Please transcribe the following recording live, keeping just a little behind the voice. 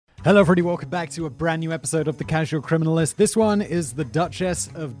Hello everybody, welcome back to a brand new episode of The Casual Criminalist. This one is the Duchess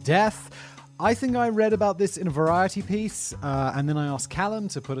of Death. I think I read about this in a variety piece, and then I asked Callum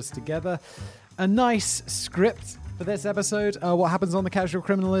to put us together a nice script for this episode. What happens on The Casual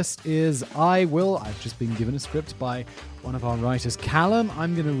Criminalist is I've just been given a script by one of our writers, Callum.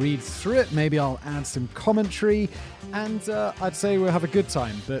 I'm going to read through it. Maybe I'll add some commentary, and I'd say we'll have a good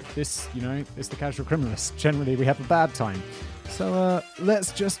time. But this, it's The Casual Criminalist. Generally, we have a bad time. So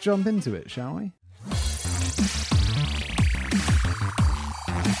let's just jump into it, shall we?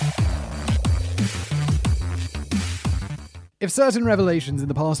 If certain revelations in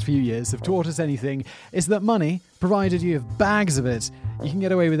the past few years have taught us anything, it's that money, provided you have bags of it, you can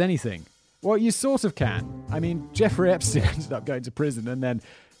get away with anything. Well, you sort of can. I mean, Jeffrey Epstein ended up going to prison, and then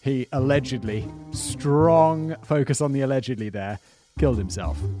he allegedly, strong focus on the allegedly there, killed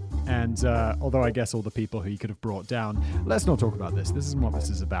himself. And although I guess all the people who he could have brought down, let's not talk about this. This isn't what this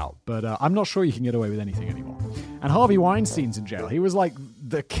is about. But I'm not sure you can get away with anything anymore. And Harvey Weinstein's in jail. He was like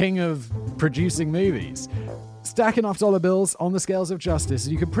the king of producing movies. Stack enough dollar bills on the scales of justice,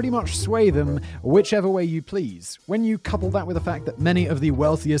 you can pretty much sway them whichever way you please. When you couple that with the fact that many of the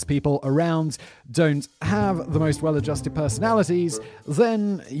wealthiest people around don't have the most well-adjusted personalities,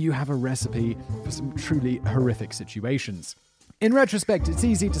 then you have a recipe for some truly horrific situations. In retrospect, it's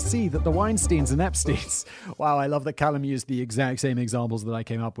easy to see that the Weinsteins and Epsteins... Wow, I love that Callum used the exact same examples that I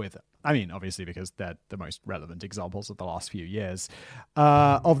came up with. I mean, obviously, because they're the most relevant examples of the last few years.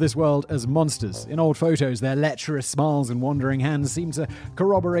 Of this world as monsters. In old photos, their lecherous smiles and wandering hands seem to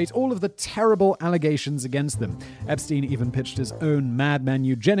corroborate all of the terrible allegations against them. Epstein even pitched his own madman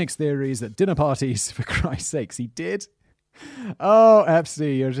eugenics theories at dinner parties. For Christ's sakes, he did? Oh,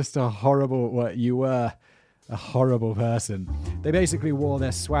 Epstein, you're just a horrible person. They basically wore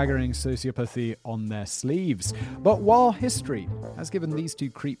their swaggering sociopathy on their sleeves. But while history has given these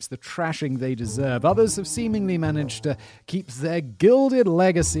two creeps the trashing they deserve, others have seemingly managed to keep their gilded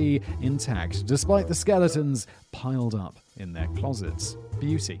legacy intact, despite the skeletons piled up in their closets.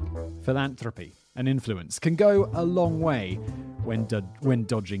 Beauty, philanthropy, and influence can go a long way when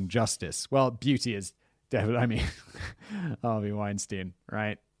dodging justice. Well, beauty is definitely, Harvey Weinstein,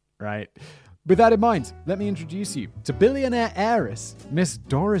 right? With that in mind, let me introduce you to billionaire heiress, Miss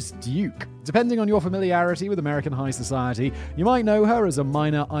Doris Duke. Depending on your familiarity with American high society, you might know her as a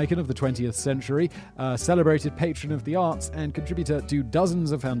minor icon of the 20th century, a celebrated patron of the arts, and contributor to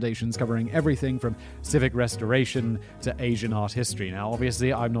dozens of foundations covering everything from civic restoration to Asian art history. Now,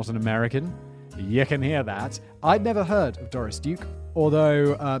 obviously, I'm not an American. You can hear that. I'd never heard of Doris Duke,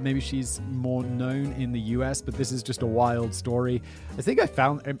 although maybe she's more known in the US, but this is just a wild story. I think I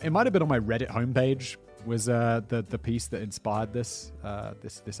found, it might have been on my Reddit homepage, was the piece that inspired this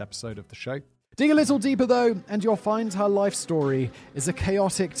episode of the show. Dig a little deeper though, and you'll find her life story is a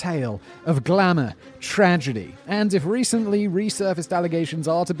chaotic tale of glamour, tragedy, and if recently resurfaced allegations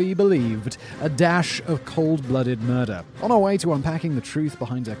are to be believed, a dash of cold-blooded murder. On our way to unpacking the truth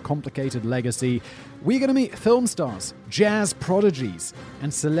behind her complicated legacy, we're going to meet film stars, jazz prodigies,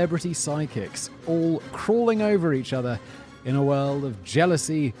 and celebrity sidekicks, all crawling over each other in a world of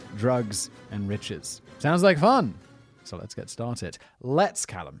jealousy, drugs, and riches. Sounds like fun! So let's get started.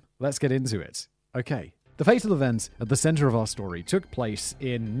 Callum. Let's get into it. Okay. The fatal event at the center of our story took place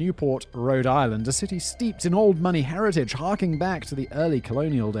in Newport, Rhode Island, a city steeped in old money heritage, harking back to the early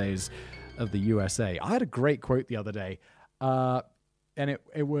colonial days of the USA. I had a great quote the other day, and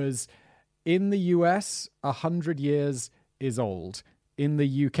it was, in the US, 100 years is old. In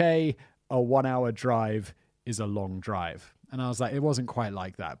the UK, a 1-hour drive is a long drive. And I was like, it wasn't quite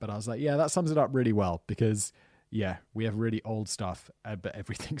like that, but I was like, yeah, that sums it up really well, because yeah, we have really old stuff, but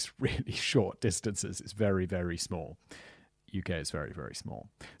everything's really short distances. It's very, very small. UK is very, very small.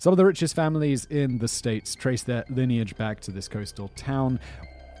 Some of the richest families in the States trace their lineage back to this coastal town,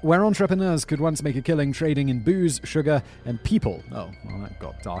 where entrepreneurs could once make a killing trading in booze, sugar, and people. Oh, well, that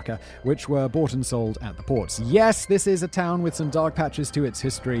got darker. Which were bought and sold at the ports. Yes, this is a town with some dark patches to its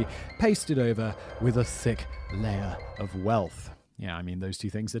history, pasted over with a thick layer of wealth. Yeah, I mean, those two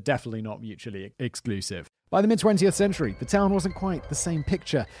things are definitely not mutually exclusive. By the mid-20th century, the town wasn't quite the same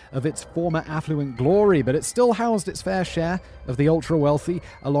picture of its former affluent glory, but it still housed its fair share of the ultra-wealthy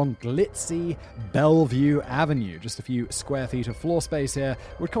along glitzy Bellevue Avenue. Just a few square feet of floor space here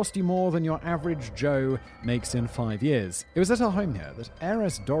would cost you more than your average Joe makes in 5 years. It was at her home here that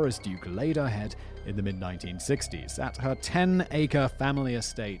heiress Doris Duke laid her head in the mid-1960s at her 10-acre family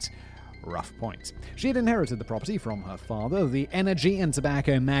estate, Rough Point. She had inherited the property from her father, the energy and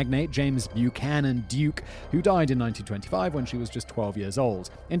tobacco magnate James Buchanan Duke, who died in 1925 when she was just 12 years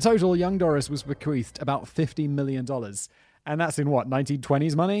old. In total, young Doris was bequeathed about $50 million And that's in what,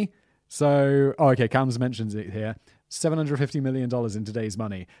 1920s money? So, okay, Cams mentions it here. $750 million in today's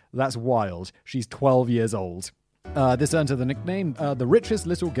money. That's wild. She's 12 years old. This earned her the nickname, the richest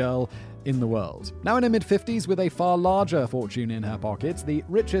little girl in the world. Now in her mid-50s with a far larger fortune in her pockets, the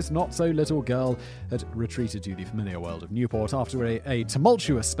richest not-so-little girl had retreated to the familiar world of Newport after a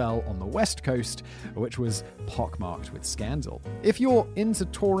tumultuous spell on the West Coast, which was pockmarked with scandal. If you're into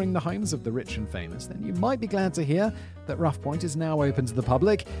touring the homes of the rich and famous, then you might be glad to hear that Rough Point is now open to the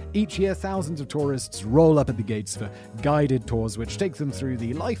public. Each year, thousands of tourists roll up at the gates for guided tours which take them through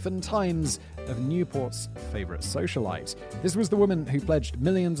the life and times of Newport's favourite socialite. This was the woman who pledged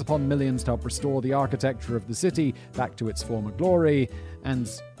millions upon millions to help restore the architecture of the city back to its former glory, and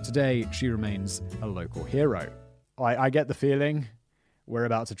today she remains a local hero. I get the feeling we're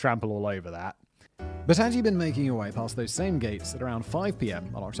about to trample all over that. But had you been making your way past those same gates at around 5 p.m.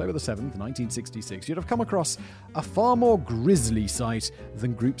 on October the 7th, 1966, you'd have come across a far more grisly sight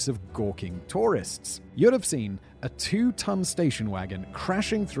than groups of gawking tourists. You'd have seen a 2-ton station wagon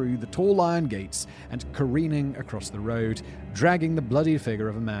crashing through the tall iron gates and careening across the road, dragging the bloody figure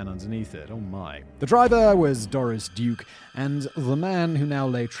of a man underneath it. Oh my. The driver was Doris Duke, and the man who now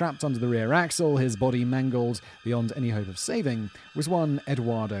lay trapped under the rear axle, his body mangled beyond any hope of saving, was one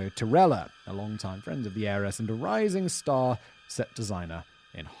Eduardo Torella, a longtime friend of the Heiress and a rising star set designer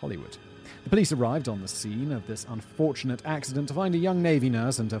in Hollywood. The police arrived on the scene of this unfortunate accident to find a young Navy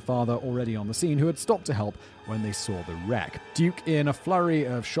nurse and her father already on the scene, who had stopped to help when they saw the wreck. Duke, in a flurry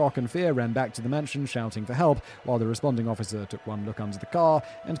of shock and fear, ran back to the mansion shouting for help, while the responding officer took one look under the car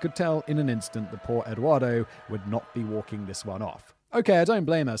and could tell in an instant that poor Eduardo would not be walking this one off. Okay, I don't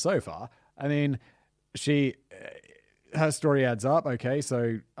blame her so far. I mean, her story adds up, okay,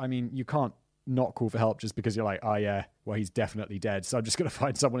 so, I mean, you can't not call for help just because you're like, oh yeah, well, he's definitely dead, so I'm just going to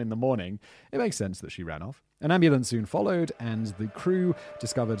find someone in the morning. It makes sense that she ran off. An ambulance soon followed, and the crew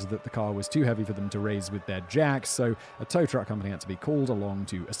discovered that the car was too heavy for them to raise with their jacks, so a tow truck company had to be called along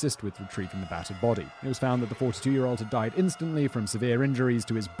to assist with retrieving the battered body. It was found that the 42-year-old had died instantly from severe injuries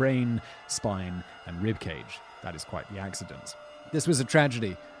to his brain, spine, and ribcage. That is quite the accident. This was a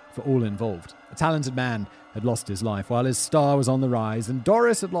tragedy for all involved. A talented man had lost his life while his star was on the rise, and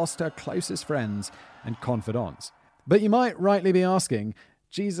Doris had lost her closest friends and confidants. But you might rightly be asking,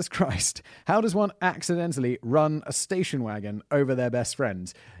 Jesus Christ, how does one accidentally run a station wagon over their best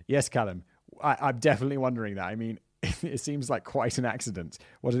friend? Yes, Callum, I'm definitely wondering that. I mean, it seems like quite an accident.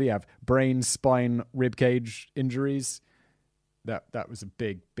 What did he have? Brain, spine, ribcage injuries? That was a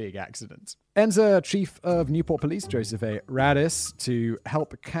big, big accident. Enter Chief of Newport Police Joseph A. Radis to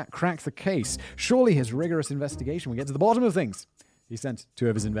help crack the case. Surely his rigorous investigation will get to the bottom of things. He sent 2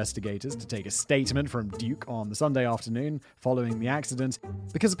 of his investigators to take a statement from Duke on the Sunday afternoon following the accident,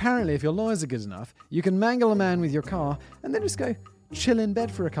 because apparently if your lawyers are good enough, you can mangle a man with your car and then just go chill in bed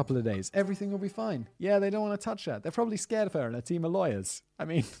for a couple of days. Everything will be fine. Yeah, they don't want to touch her. They're probably scared of her and a team of lawyers. I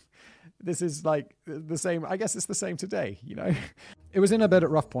mean, this is like the same. I guess it's the same today, you know? It was in her bed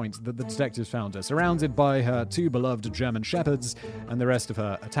at Rough Point that the detectives found her, surrounded by her 2 beloved German shepherds and the rest of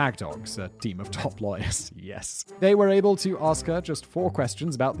her attack dogs, a team of top lawyers. Yes. They were able to ask her just 4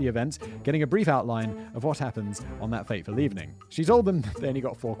 questions about the event, getting a brief outline of what happens on that fateful evening. She told them they only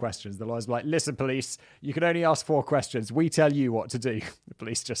got 4 questions. The lawyers were like, listen, police, you can only ask 4 questions. We tell you what to do. The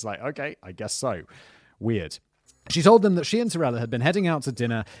police just like, okay, I guess so. Weird. She told them that she and Torella had been heading out to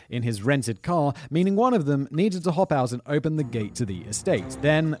dinner in his rented car, meaning one of them needed to hop out and open the gate to the estate.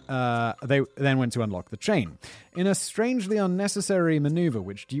 Then they went to unlock the chain. In a strangely unnecessary maneuver,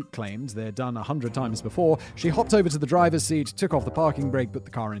 which Duke claimed they'd done 100 times before, she hopped over to the driver's seat, took off the parking brake, put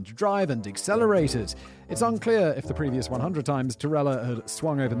the car into drive, and accelerated. It's unclear if the previous 100 times Torella had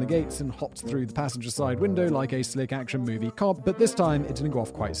swung open the gates and hopped through the passenger side window like a slick action movie cop, but this time it didn't go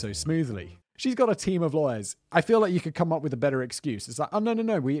off quite so smoothly. She's got a team of lawyers. I feel like you could come up with a better excuse. It's like, oh,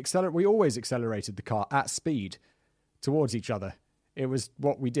 no, we always accelerated the car at speed towards each other. It was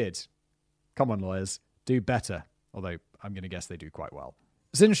what we did. Come on, lawyers. Do better. Although, I'm going to guess they do quite well.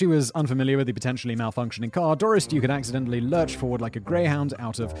 Since she was unfamiliar with the potentially malfunctioning car, Doris Duke had accidentally lurched forward like a greyhound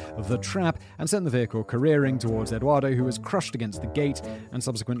out of the trap and sent the vehicle careering towards Eduardo, who was crushed against the gate and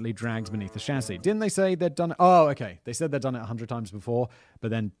subsequently dragged beneath the chassis. Didn't they say they'd done it? Oh, okay. They said they'd done it 100 times before,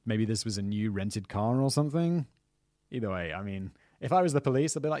 but then maybe this was a new rented car or something? Either way, I mean, if I was the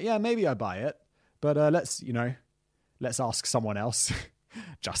police, I'd be like, yeah, maybe I buy it, but let's ask someone else,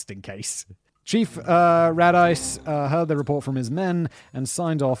 just in case. Chief Radice heard the report from his men and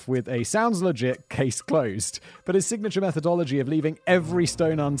signed off with a sounds legit, case closed. But his signature methodology of leaving every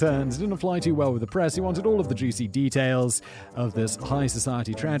stone unturned didn't fly too well with the press, who wanted all of the juicy details of this high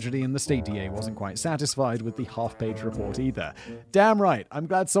society tragedy, and the state DA wasn't quite satisfied with the half-page report either. Damn right, I'm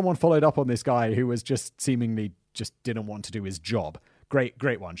glad someone followed up on this guy who was just seemingly just didn't want to do his job.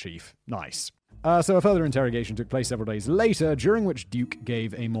 Great one, Chief. Nice. So a further interrogation took place several days later, during which Duke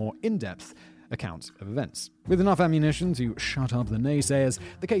gave a more in-depth account of events. With enough ammunition to shut up the naysayers,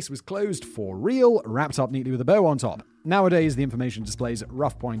 the case was closed for real, wrapped up neatly with a bow on top. Nowadays, the information displays at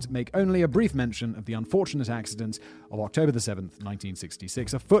rough point make only a brief mention of the unfortunate accident of October the 7th,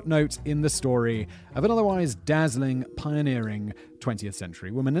 1966, a footnote in the story of an otherwise dazzling, pioneering 20th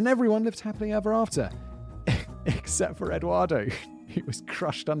century woman, and everyone lived happily ever after. Except for Eduardo, who was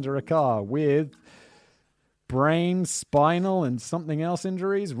crushed under a car with brain, spinal, and something else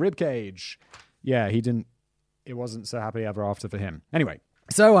injuries. Ribcage. Yeah, it wasn't so happy ever after for him. Anyway,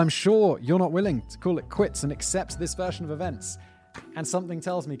 so I'm sure you're not willing to call it quits and accept this version of events. And something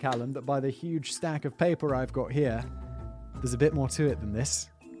tells me, Callum, that by the huge stack of paper I've got here, there's a bit more to it than this.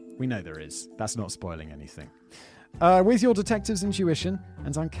 We know there is. That's not spoiling anything. With your detective's intuition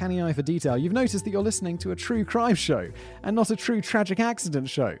and uncanny eye for detail, you've noticed that you're listening to a true crime show and not a true tragic accident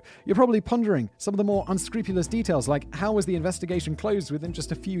show. You're probably pondering some of the more unscrupulous details, like how was the investigation closed within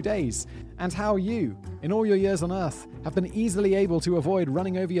just a few days, and how you, in all your years on Earth, have been easily able to avoid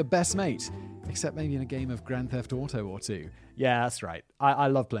running over your best mate, except maybe in a game of Grand Theft Auto or two. Yeah, that's right. I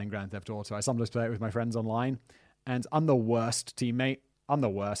love playing Grand Theft Auto. I sometimes play it with my friends online, and I'm the worst teammate. I'm the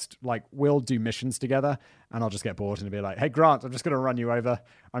worst. Like, we'll do missions together, and I'll just get bored and be like, hey, Grant, I'm just going to run you over.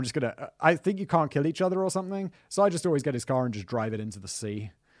 I think you can't kill each other or something. So I just always get his car and just drive it into the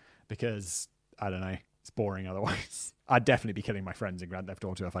sea because, I don't know, it's boring otherwise. I'd definitely be killing my friends in Grand Theft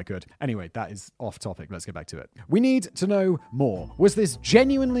Auto if I could. Anyway, that is off topic. Let's get back to it. We need to know more. Was this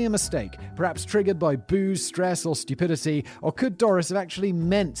genuinely a mistake, perhaps triggered by booze, stress, or stupidity? Or could Doris have actually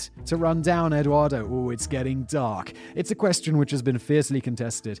meant to run down Eduardo? Oh, it's getting dark. It's a question which has been fiercely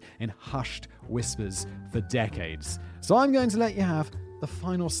contested in hushed whispers for decades. So I'm going to let you have the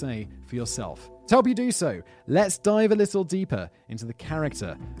final say for yourself. To help you do so, let's dive a little deeper into the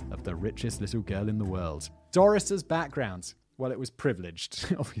character of the richest little girl in the world. Doris's background, well, it was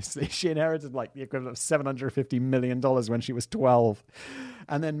privileged, obviously. She inherited like the equivalent of $750 million when she was 12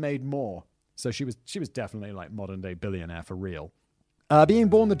 and then made more. So she was definitely like modern day billionaire for real. Being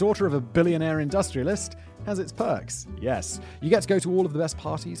born the daughter of a billionaire industrialist has its perks. Yes, you get to go to all of the best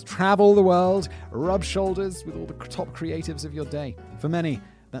parties, travel the world, rub shoulders with all the top creatives of your day. For many,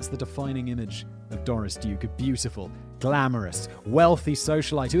 that's the defining image of Doris Duke, a beautiful, glamorous, wealthy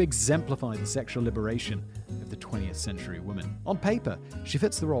socialite who exemplified the sexual liberation of the 20th century woman. On paper, she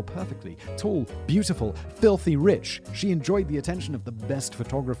fits the role perfectly. Tall, beautiful, filthy rich, she enjoyed the attention of the best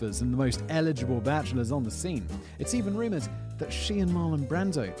photographers and the most eligible bachelors on the scene. It's even rumoured that she and Marlon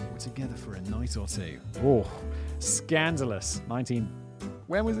Brando were together for a night or two. Oh, scandalous.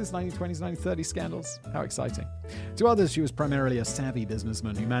 When was this? 1920s, 1930s scandals? How exciting. To others, she was primarily a savvy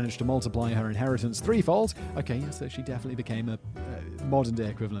businessman who managed to multiply her inheritance threefold. Okay, yeah, so she definitely became a modern-day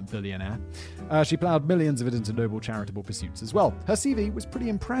equivalent billionaire. She ploughed millions of it into noble charitable pursuits as well. Her CV was pretty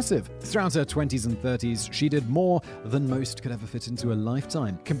impressive. Throughout her 20s and 30s, she did more than most could ever fit into a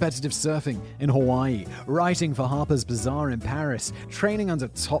lifetime. Competitive surfing in Hawaii, writing for Harper's Bazaar in Paris, training under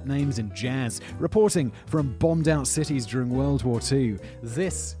top names in jazz, reporting from bombed-out cities during World War II.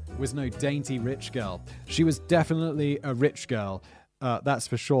 This was no dainty rich girl. She was definitely a rich girl. That's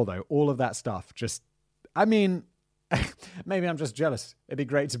for sure, though. All of that stuff maybe I'm just jealous. It'd be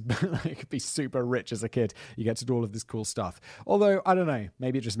great to be super rich as a kid. You get to do all of this cool stuff. Although, I don't know,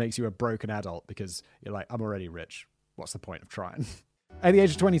 maybe it just makes you a broken adult because you're like, I'm already rich. What's the point of trying? At the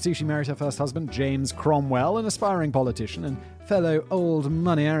age of 22, she married her first husband, James Cromwell, an aspiring politician and fellow old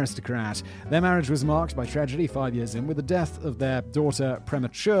money aristocrat. Their marriage was marked by tragedy 5 years in, with the death of their daughter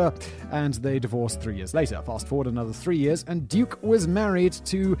premature, and they divorced 3 years later. Fast forward another 3 years, and Duke was married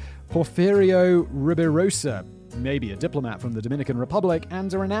to Porfirio Riberosa, maybe a diplomat from the Dominican Republic,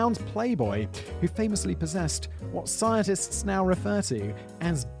 and a renowned playboy who famously possessed what scientists now refer to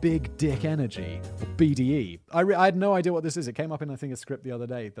as big dick energy, or BDE. I had no idea what this is. It came up in, I think, a script the other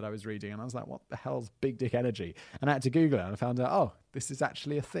day that I was reading, and I was like, what the hell's big dick energy? And I had to Google it, and I found out, oh, this is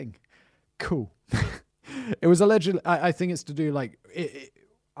actually a thing. Cool. It was allegedly, I think it's to do like,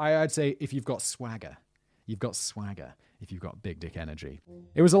 I'd say if you've got swagger. You've got swagger. if you've got big dick energy.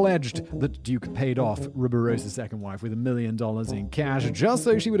 It was alleged that Duke paid off Rubirosa's second wife with $1 million in cash just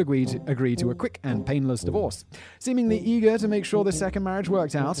so she would agree to a quick and painless divorce. Seemingly eager to make sure the second marriage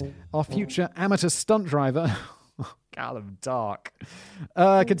worked out, our future amateur stunt driver Callum Dark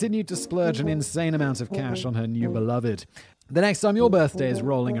continued to splurge an insane amount of cash on her new beloved. The next time your birthday is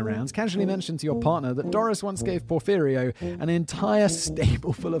rolling around, casually mention to your partner that Doris once gave Porfirio an entire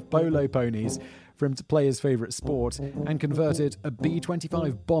stable full of polo ponies for him to play his favourite sport and converted a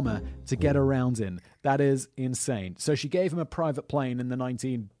B-25 bomber to get around in. That is insane. So she gave him a private plane in the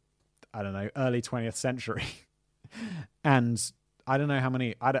early 20th century. And I don't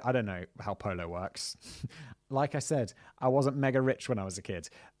know how polo works. Like I said, I wasn't mega rich when I was a kid.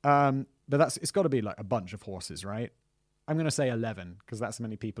 But it's got to be like a bunch of horses, right? I'm going to say 11 because that's how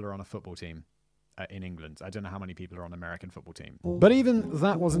many people are on a football team in England. I don't know how many people are on an American football team. But even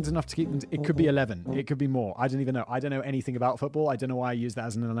that wasn't enough to keep them. It could be 11. It could be more. I don't even know. I don't know anything about football. I don't know why I use that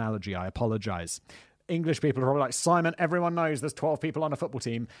as an analogy. I apologize. English people are probably like, Simon, everyone knows there's 12 people on a football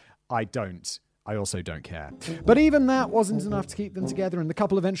team. I don't. I also don't care. But even that wasn't enough to keep them together, and the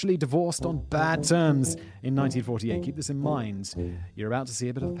couple eventually divorced on bad terms in 1948. Keep this in mind. You're about to see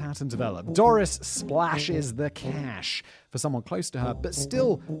a bit of a pattern develop. Doris splashes the cash for someone close to her, but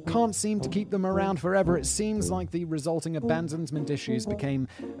still can't seem to keep them around forever. It seems like the resulting abandonment issues became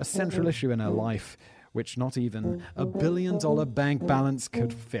a central issue in her life, which not even a $1 billion bank balance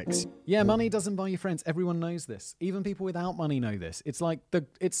could fix. Yeah, money doesn't buy you friends. Everyone knows this. Even people without money know this. It's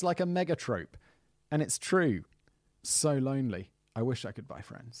like a mega trope. And it's true. So lonely. I wish I could buy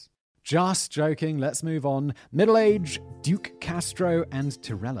friends. Just joking. Let's move on. Middle-aged Duke Castro and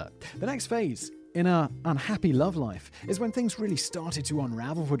Tirella. The next phase in her unhappy love life is when things really started to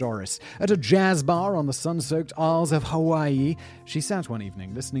unravel for Doris. At a jazz bar on the sun-soaked Isles of Hawaii, she sat one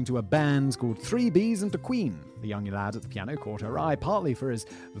evening listening to a band called Three Bees and a Queen. The young lad at the piano caught her eye, partly for his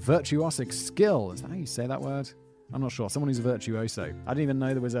virtuosic skill. Is that how you say that word? I'm not sure. Someone who's a virtuoso. I didn't even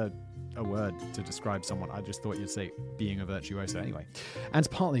know there was a word to describe someone. I just thought you'd say being a virtuoso anyway. And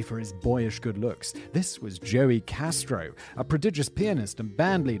partly for his boyish good looks. This was Joey Castro, a prodigious pianist and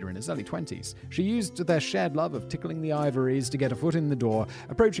band leader in his early 20s. She used their shared love of tickling the ivories to get a foot in the door,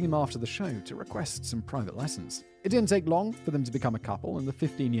 approaching him after the show to request some private lessons. It didn't take long for them to become a couple, and the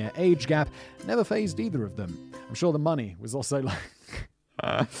 15-year age gap never fazed either of them. I'm sure the money was also like...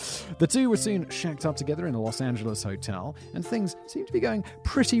 The two were soon shacked up together in a Los Angeles hotel, and things seemed to be going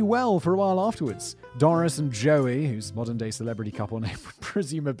pretty well for a while afterwards. Doris and Joey, whose modern-day celebrity couple name would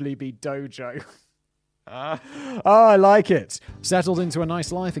presumably be Dojo. I like it. Settled into a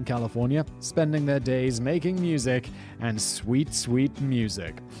nice life in California, spending their days making music, and sweet, sweet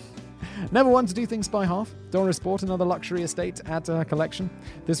music. Never one to do things by half, Doris bought another luxury estate to add to her collection.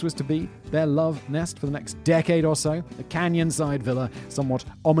 This was to be their love nest for the next decade or so, a canyon-side villa somewhat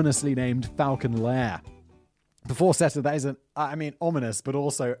ominously named Falcon Lair. Before settled, that isn't, ominous, but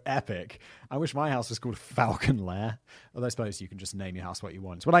also epic. I wish my house was called Falcon Lair. Although I suppose you can just name your house what you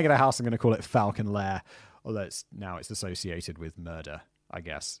want. When I get a house, I'm going to call it Falcon Lair. Although it's associated with murder, I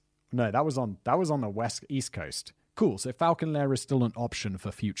guess. No, that was on the East Coast. Cool, so Falcon Lair is still an option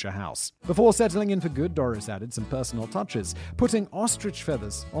for future house. Before settling in for good, Doris added some personal touches, putting ostrich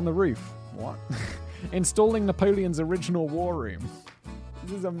feathers on the roof. What? Installing Napoleon's original war room.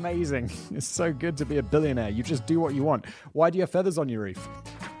 This is amazing. It's so good to be a billionaire. You just do what you want. Why do you have feathers on your roof?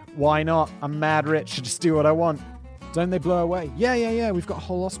 Why not? I'm mad rich. I just do what I want. Don't they blow away? Yeah. We've got a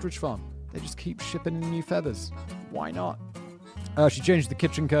whole ostrich farm. They just keep shipping in new feathers. Why not? She changed the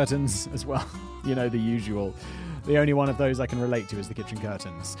kitchen curtains as well. You know, the usual. The only one of those I can relate to is the kitchen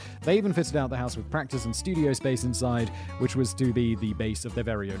curtains. They even fitted out the house with practice and studio space inside, which was to be the base of their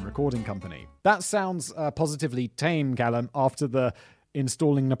very own recording company. That sounds positively tame, Callum, after the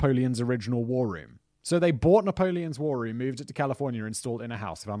installing Napoleon's original war room. So they bought Napoleon's war room, moved it to California, installed it in a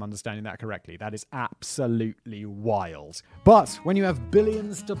house, if I'm understanding that correctly. That is absolutely wild. But when you have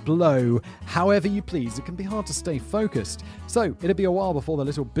billions to blow however you please, it can be hard to stay focused. So it'd be a while before the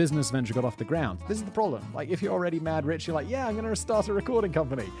little business venture got off the ground. This is the problem. Like, if you're already mad rich, you're like, yeah, I'm going to start a recording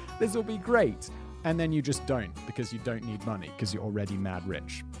company. This will be great. And then you just don't, because you don't need money, because you're already mad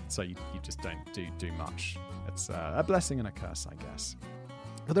rich. So you just don't do much. It's a blessing and a curse, I guess.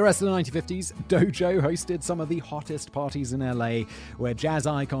 For the rest of the 1950s, Dojo hosted some of the hottest parties in LA, where jazz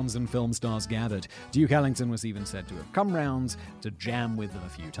icons and film stars gathered. Duke Ellington was even said to have come round to jam with them a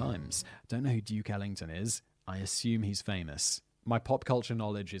few times. Don't know who Duke Ellington is. I assume he's famous. My pop culture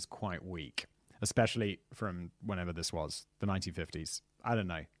knowledge is quite weak, especially from whenever this was, the 1950s. I don't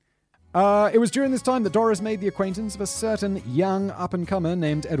know. It was during this time that Doris made the acquaintance of a certain young up-and-comer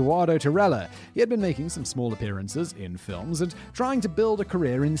named Eduardo Torella. He had been making some small appearances in films and trying to build a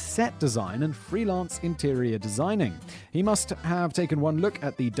career in set design and freelance interior designing. He must have taken one look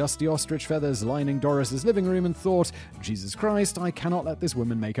at the dusty ostrich feathers lining Doris's living room and thought, Jesus Christ, I cannot let this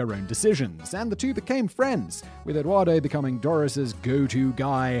woman make her own decisions. And the two became friends, with Eduardo becoming Doris's go-to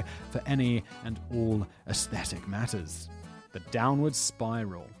guy for any and all aesthetic matters. The downward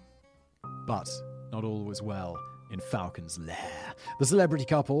spiral. But not all was well in Falcon's lair. The celebrity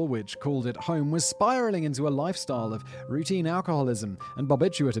couple, which called it home, was spiraling into a lifestyle of routine alcoholism and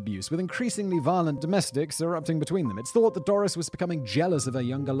barbiturate abuse, with increasingly violent domestics erupting between them. It's thought that Doris was becoming jealous of her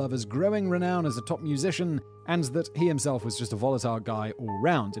younger lover's growing renown as a top musician, and that he himself was just a volatile guy all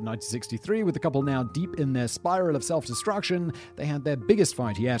round. In 1963, with the couple now deep in their spiral of self-destruction, they had their biggest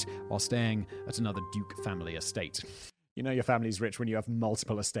fight yet while staying at another Duke family estate. You know your family's rich when you have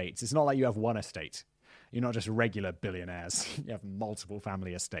multiple estates. It's not like you have one estate. You're not just regular billionaires. You have multiple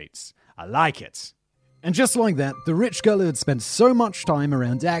family estates. I like it. And just like that, the rich girl who had spent so much time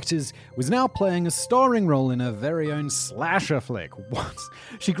around actors was now playing a starring role in her very own slasher flick. What?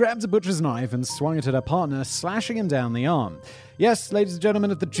 She grabbed a butcher's knife and swung it at her partner, slashing him down the arm. Yes, ladies and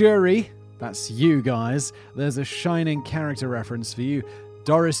gentlemen of the jury, that's you guys. There's a shining character reference for you.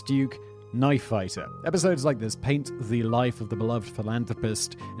 Doris Duke, Knife Fighter. Episodes like this paint the life of the beloved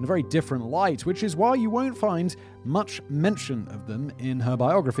philanthropist in a very different light, which is why you won't find much mention of them in her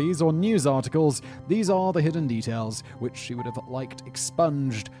biographies or news articles. These are the hidden details which she would have liked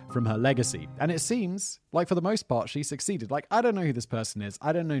expunged from her legacy. And it seems like for the most part she succeeded. Like, I don't know who this person is.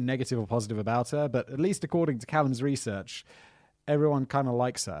 I don't know negative or positive about her, but at least according to Callum's research, everyone kind of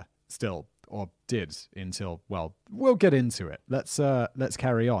likes her still, or did until, well, we'll get into it. Let's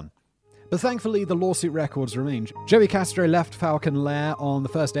carry on. But thankfully, the lawsuit records remain. Joey Castro left Falcon Lair on the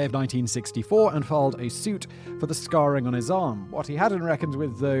first day of 1964 and filed a suit for the scarring on his arm. What he hadn't reckoned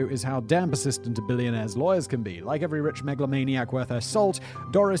with, though, is how damn persistent a billionaire's lawyers can be. Like every rich megalomaniac worth her salt,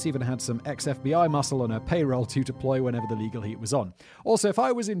 Doris even had some ex-FBI muscle on her payroll to deploy whenever the legal heat was on. Also, if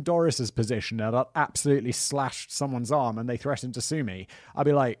I was in Doris's position and I'd absolutely slashed someone's arm and they threatened to sue me, I'd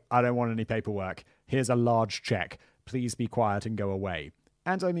be like, I don't want any paperwork. Here's a large check. Please be quiet and go away.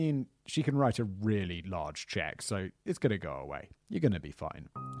 And I mean, she can write a really large check, so it's going to go away. You're going to be fine.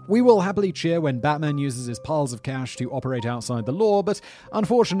 We will happily cheer when Batman uses his piles of cash to operate outside the law, but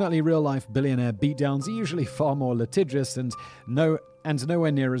unfortunately real-life billionaire beatdowns are usually far more litigious and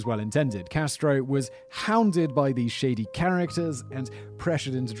nowhere near as well intended. Castro was hounded by these shady characters and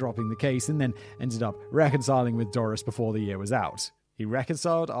pressured into dropping the case, and then ended up reconciling with Doris before the year was out. He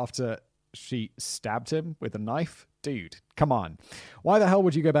reconciled after she stabbed him with a knife? Dude, come on. Why the hell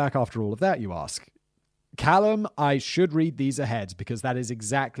would you go back after all of that, you ask? Callum, I should read these ahead because that is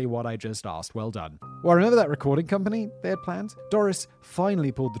exactly what I just asked. Well done. Well, remember that recording company they had planned? Doris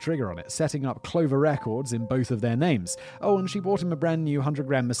finally pulled the trigger on it, setting up Clover Records in both of their names. Oh, and she bought him a brand new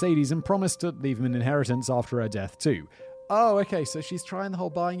 100-grand Mercedes and promised to leave him an inheritance after her death too. Oh, okay, so she's trying the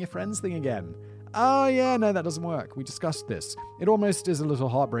whole buying your friends thing again. Oh yeah, no, that doesn't work. We discussed this. It almost is a little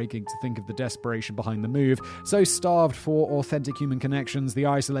heartbreaking to think of the desperation behind the move. So starved for authentic human connections, the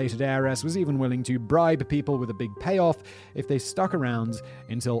isolated heiress was even willing to bribe people with a big payoff if they stuck around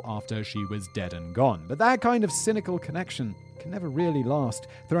until after she was dead and gone. But that kind of cynical connection can never really last.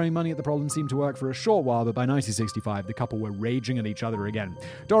 Throwing money at the problem seemed to work for a short while, but by 1965, the couple were raging at each other again.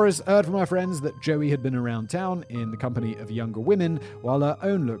 Doris heard from her friends that Joey had been around town in the company of younger women, while her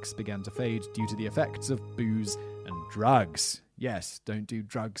own looks began to fade due to the effects of booze and drugs. Yes, don't do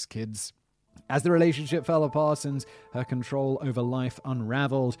drugs, kids. As the relationship fell apart and her control over life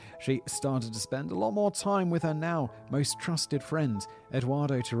unraveled, she started to spend a lot more time with her now most trusted friend,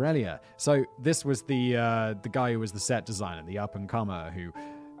 Eduardo Torella. So this was the guy who was the set designer, the up-and-comer who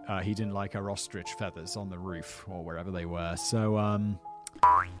he didn't like her ostrich feathers on the roof or wherever they were. So,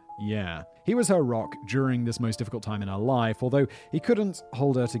 yeah. He was her rock during this most difficult time in her life, although he couldn't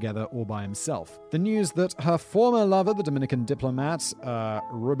hold her together all by himself. The news that her former lover, the Dominican diplomat,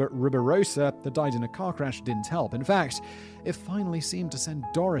 Rubirosa, that died in a car crash didn't help. In fact, it finally seemed to send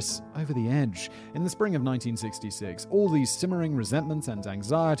Doris over the edge. In the spring of 1966, all these simmering resentments and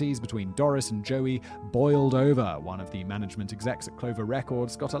anxieties between Doris and Joey boiled over. One of the management execs at Clover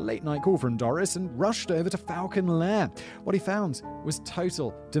Records got a late-night call from Doris and rushed over to Falcon Lair. What he found was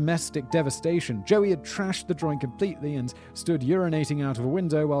total domestic devastation. Joey had trashed the joint completely and stood urinating out of a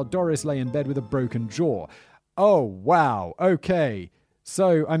window while Doris lay in bed with a broken jaw. Oh, wow. Okay.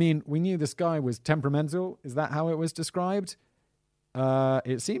 So, I mean, we knew this guy was temperamental. Is that how it was described?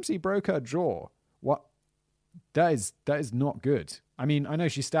 It seems he broke her jaw. What? That is not good. I mean, I know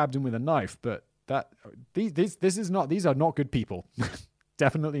she stabbed him with a knife, but these are not good people.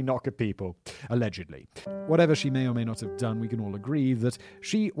 Definitely not good people, allegedly. Whatever she may or may not have done, we can all agree that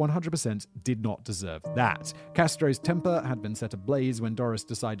she 100% did not deserve that. Castro's temper had been set ablaze when Doris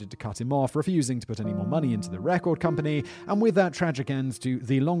decided to cut him off, refusing to put any more money into the record company, and with that tragic end to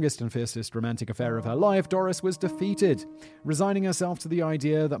the longest and fiercest romantic affair of her life, Doris was defeated. Resigning herself to the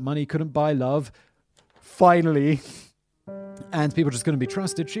idea that money couldn't buy love, finally, and people just couldn't be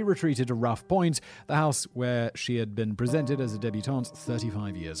trusted, she retreated to Rough Point, the house where she had been presented as a debutante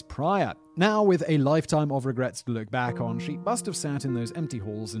 35 years prior. Now, with a lifetime of regrets to look back on, she must have sat in those empty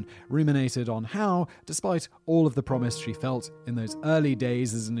halls and ruminated on how, despite all of the promise she felt in those early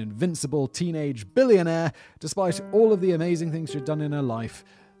days as an invincible teenage billionaire, despite all of the amazing things she'd done in her life,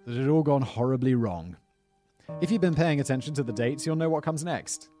 that it had all gone horribly wrong. If you've been paying attention to the dates, you'll know what comes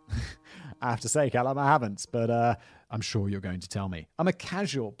next. I have to say, Callum, I haven't, but I'm sure you're going to tell me. I'm a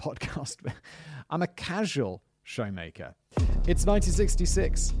casual podcaster. I'm a casual showmaker. It's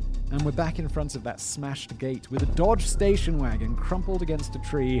 1966, and we're back in front of that smashed gate with a Dodge station wagon crumpled against a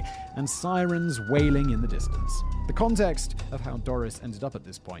tree and sirens wailing in the distance. The context of how Doris ended up at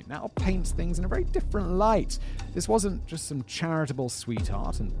this point now paints things in a very different light. This wasn't just some charitable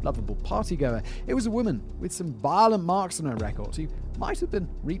sweetheart and lovable partygoer. It was a woman with some violent marks on her record who might have been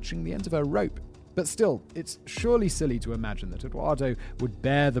reaching the end of her rope. But still, it's surely silly to imagine that Eduardo would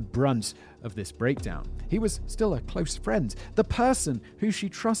bear the brunt of this breakdown. He was still a close friend, the person who she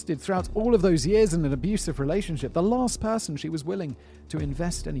trusted throughout all of those years in an abusive relationship, the last person she was willing to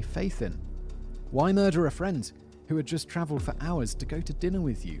invest any faith in. Why murder a friend who had just traveled for hours to go to dinner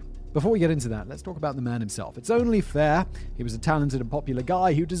with you? Before we get into that, let's talk about the man himself. It's only fair. He was a talented and popular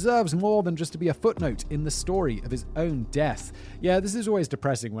guy who deserves more than just to be a footnote in the story of his own death. Yeah, this is always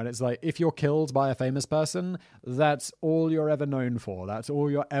depressing when it's like, if you're killed by a famous person, that's all you're ever known for. That's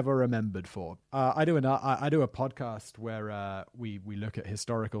all you're ever remembered for. I do a podcast where we look at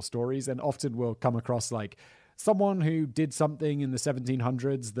historical stories, and often we'll come across like someone who did something in the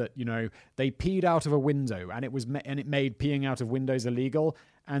 1700s that, you know, they peed out of a window and it made peeing out of windows illegal.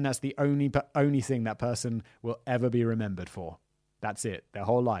 And that's the only thing that person will ever be remembered for. That's it. Their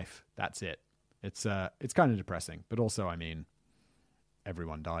whole life. That's it. It's kind of depressing. But also, I mean,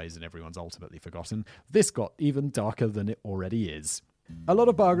 everyone dies and everyone's ultimately forgotten. This got even darker than it already is. A lot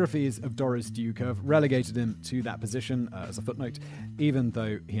of biographies of Doris Duke have relegated him to that position as a footnote, even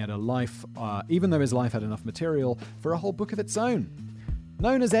though his life had enough material for a whole book of its own.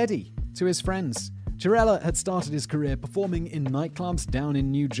 Known as Eddie to his friends, Cirella had started his career performing in nightclubs down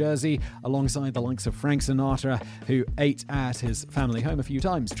in New Jersey alongside the likes of Frank Sinatra, who ate at his family home a few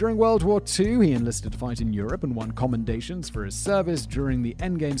times. During World War II, he enlisted to fight in Europe and won commendations for his service during the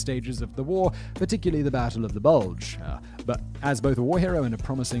endgame stages of the war, particularly the Battle of the Bulge. But as both a war hero and a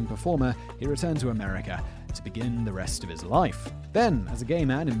promising performer, he returned to America to begin the rest of his life. Then, as a gay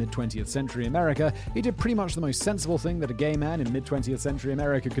man in mid-20th century America, he did pretty much the most sensible thing that a gay man in mid-20th century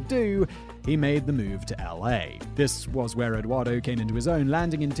America could do. He made the move to LA. This was where Eduardo came into his own,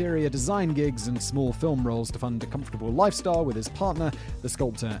 landing interior design gigs and small film roles to fund a comfortable lifestyle with his partner, the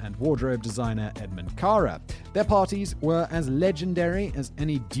sculptor and wardrobe designer Edmund Cara. Their parties were as legendary as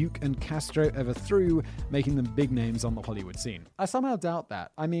any Duke and Castro ever threw, making them big names on the Hollywood scene. I somehow doubt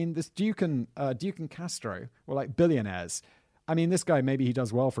that. I mean, this Duke and Castro were like billionaires. I mean, this guy, maybe he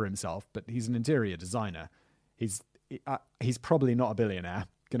does well for himself, but he's an interior designer. He's probably not a billionaire.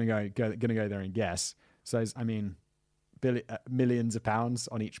 Gonna go there and guess. So, I mean, millions of pounds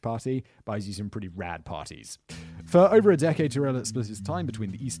on each party buys you some pretty rad parties. For over a decade, Cirella split his time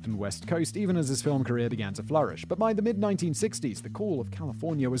between the East and West Coast, even as his film career began to flourish. But by the mid-1960s, the call of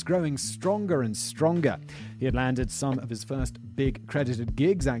California was growing stronger and stronger. He had landed some of his first big credited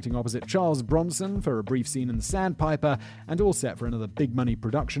gigs, acting opposite Charles Bronson for a brief scene in The Sandpiper, and all set for another big-money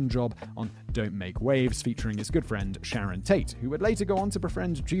production job on Don't Make Waves, featuring his good friend Sharon Tate, who would later go on to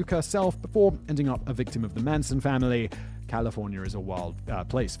befriend Duke herself before ending up a victim of the Manson family. California is a wild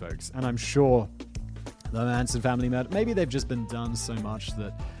place, folks, and I'm sure the Manson family murder, maybe they've just been done so much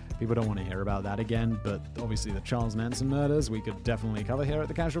that people don't want to hear about that again, but obviously the Charles Manson murders we could definitely cover here at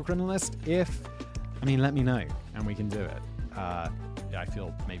the Casual Criminalist. Let me know, and we can do it. I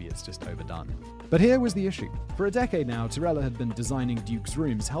feel maybe it's just overdone. But here was the issue. For a decade now, Cirella had been designing Duke's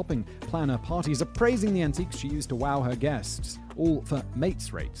rooms, helping plan her parties, appraising the antiques she used to wow her guests, all for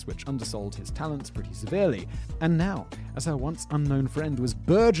mates rates, which undersold his talents pretty severely. And now, as her once unknown friend was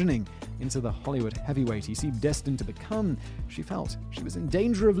burgeoning into the Hollywood heavyweight he seemed destined to become, she felt she was in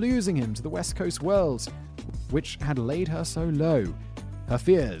danger of losing him to the West Coast world, which had laid her so low. Her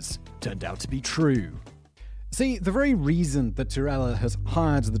fears turned out to be true. See, the very reason that Tyrrell had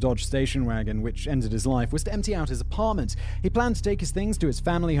hired the Dodge station wagon which ended his life was to empty out his apartment. He planned to take his things to his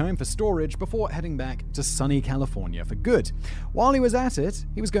family home for storage before heading back to sunny California for good. While he was at it,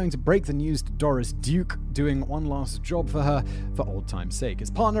 he was going to break the news to Doris Duke, doing one last job for her for old time's sake. His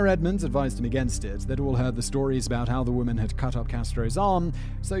partner Edmund advised him against it. They'd all heard the stories about how the woman had cut up Castro's arm,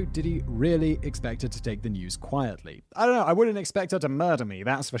 so did he really expect her to take the news quietly? I don't know, I wouldn't expect her to murder me,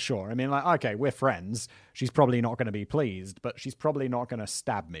 that's for sure. I mean, like, okay, we're friends. She's probably not going to be pleased, but she's probably not going to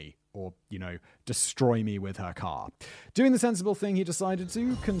stab me or, destroy me with her car. Doing the sensible thing, he decided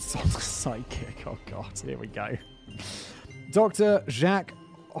to consult a psychic. Oh God, here we go. Dr. Jacques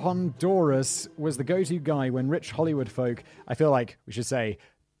Honduras was the go-to guy when rich Hollywood folk, I feel like we should say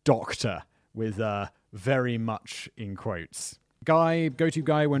doctor, with very much in quotes. Go-to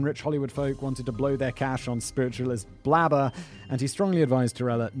guy when rich Hollywood folk wanted to blow their cash on spiritualist blabber, and he strongly advised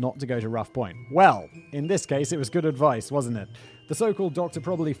Tyrrell not to go to Rough Point. Well, in this case, it was good advice, wasn't it? The so-called doctor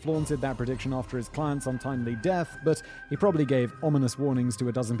probably flaunted that prediction after his client's untimely death, but he probably gave ominous warnings to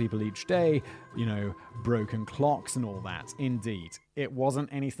a dozen people each day, broken clocks and all that. Indeed, it wasn't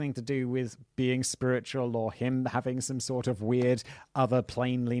anything to do with being spiritual or him having some sort of weird other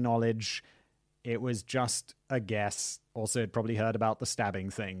plainly knowledge. It was just a guess. Also, he'd probably heard about the stabbing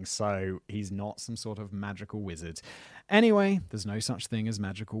thing, so he's not some sort of magical wizard. Anyway, there's no such thing as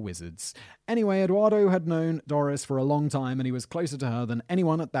magical wizards. Anyway, Eduardo had known Doris for a long time, and he was closer to her than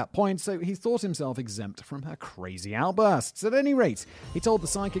anyone at that point, so he thought himself exempt from her crazy outbursts. At any rate, he told the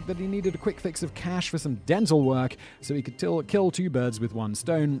psychic that he needed a quick fix of cash for some dental work, so he could kill two birds with one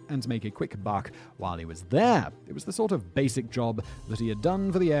stone and make a quick buck while he was there. It was the sort of basic job that he had done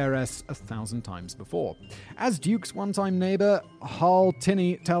for the heiress 1,000 times before. As Duke's one-time neighbor, Hal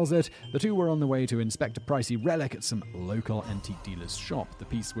Tinney, tells it, the two were on the way to inspect a pricey relic at some local antique dealer's shop. The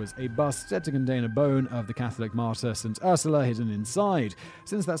piece was a bust said to contain a bone of the Catholic martyr St. Ursula hidden inside.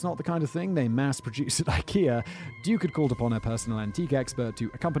 Since that's not the kind of thing they mass-produce at IKEA, Duke had called upon a personal antique expert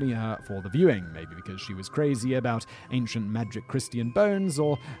to accompany her for the viewing, maybe because she was crazy about ancient magic Christian bones,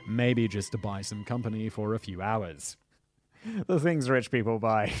 or maybe just to buy some company for a few hours. The things rich people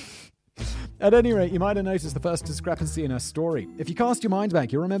buy. At any rate, you might have noticed the first discrepancy in her story. If you cast your mind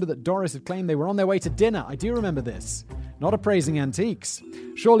back, you'll remember that Doris had claimed they were on their way to dinner. I do remember this. Not appraising antiques.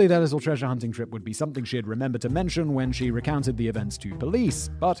 Surely their little treasure hunting trip would be something she'd remember to mention when she recounted the events to police.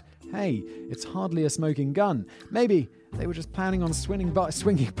 But hey, it's hardly a smoking gun. Maybe they were just planning on swinging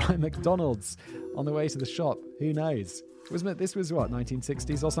by McDonald's on the way to the shop. Who knows? This was what,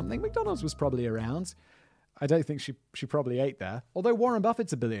 1960s or something? McDonald's was probably around. I don't think she probably ate there. Although Warren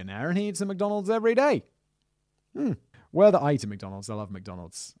Buffett's a billionaire and he eats at McDonald's every day. Whether I eat at McDonald's, I love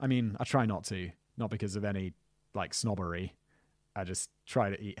McDonald's. I mean, I try not to. Not because of any, snobbery. I just try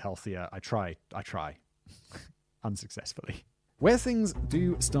to eat healthier. I try. Unsuccessfully. Where things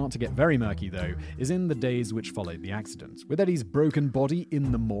do start to get very murky, though, is in the days which followed the accident. With Eddie's broken body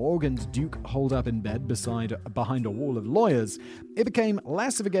in the morgue and Duke holed up in bed behind a wall of lawyers, it became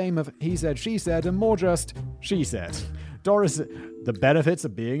less of a game of he said, she said, and more just she said. Doris, the benefits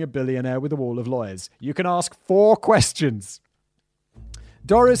of being a billionaire with a wall of lawyers. You can ask 4 questions.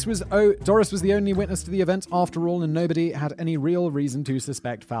 Doris was the only witness to the event after all, and nobody had any real reason to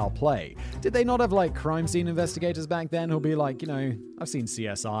suspect foul play. Did they not have crime scene investigators back then who'll be like, I've seen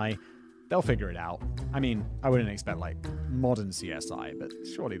CSI. They'll figure it out. I mean, I wouldn't expect modern CSI, but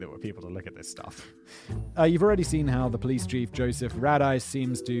surely there were people to look at this stuff. You've already seen how the police chief, Joseph Radice,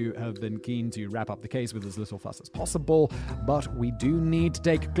 seems to have been keen to wrap up the case with as little fuss as possible, but we do need to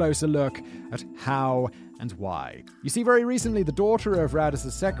take a closer look at how and why. You see, very recently, the daughter of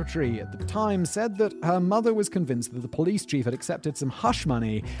Radice's secretary at the time said that her mother was convinced that the police chief had accepted some hush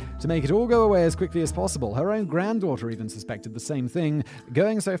money to make it all go away as quickly as possible. Her own granddaughter even suspected the same thing,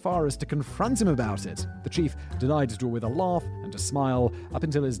 going so far as to confront him about it. The chief denied it all with a laugh and a smile up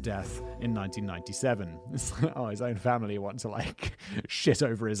until his death in 1997. His own family want to shit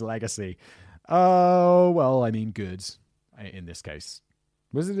over his legacy. Oh, well, I mean, good in this case.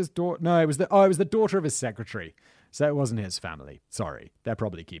 Was it his daughter? No, it was the daughter of his secretary. So it wasn't his family. Sorry, they're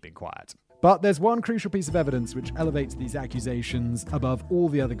probably keeping quiet. But there's one crucial piece of evidence which elevates these accusations above all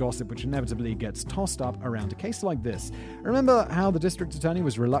the other gossip which inevitably gets tossed up around a case like this. Remember how the district attorney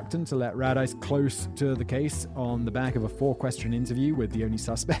was reluctant to let Radice close to the case on the back of a 4-question interview with the only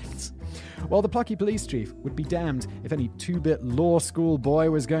suspects? Well, the plucky police chief would be damned if any 2-bit law school boy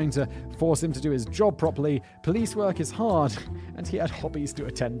was going to force him to do his job properly. Police work is hard, and he had hobbies to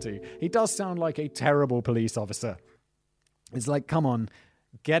attend to. He does sound like a terrible police officer. It's come on,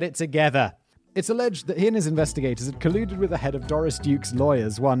 get it together. It's alleged that he and his investigators had colluded with the head of Doris Duke's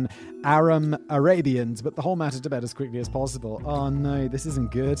lawyers, one Aram Arabians, but the whole matter to bed as quickly as possible. Oh no, this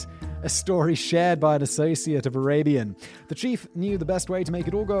isn't good. A story shared by an associate of Arabian. The chief knew the best way to make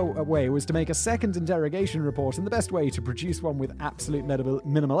it all go away was to make a second interrogation report, and the best way to produce one with absolute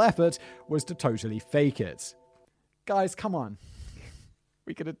minimal effort was to totally fake it. Guys, come on.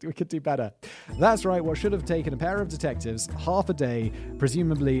 We could do better. That's right, what should have taken a pair of detectives half a day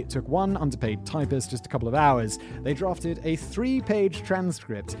presumably took one underpaid typist just a couple of hours. They drafted a 3-page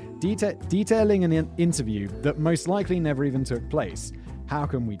transcript detailing an interview that most likely never even took place. How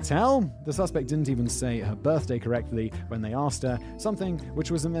can we tell? The suspect didn't even say her birthday correctly when they asked her, something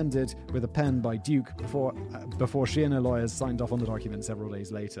which was amended with a pen by Duke before she and her lawyers signed off on the document several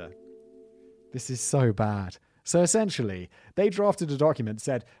days later. This is so bad. So essentially, they drafted a document that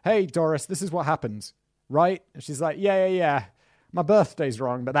said, hey, Doris, this is what happened, right? And she's like, yeah. My birthday's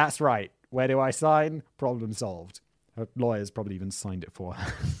wrong, but that's right. Where do I sign? Problem solved. Her lawyers probably even signed it for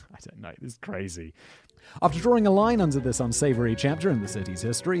her. I don't know. This is crazy. After drawing a line under this unsavory chapter in the city's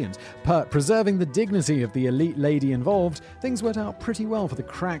history and preserving the dignity of the elite lady involved, things worked out pretty well for the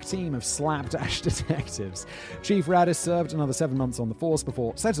crack team of slapdash detectives. Chief Radis served another 7 months on the force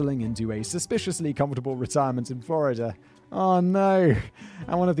before settling into a suspiciously comfortable retirement in Florida. Oh no!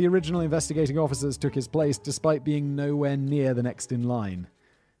 And one of the original investigating officers took his place despite being nowhere near the next in line.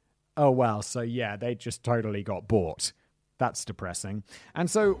 Oh well, so yeah, they just totally got bought. That's depressing. And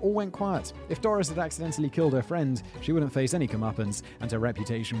so all went quiet. If Doris had accidentally killed her friend, she wouldn't face any comeuppance, and her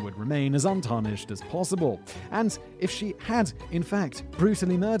reputation would remain as untarnished as possible. And if she had, in fact,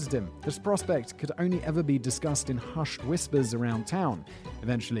 brutally murdered him, this prospect could only ever be discussed in hushed whispers around town.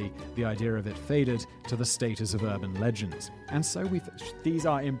 Eventually, the idea of it faded to the status of urban legend. And so these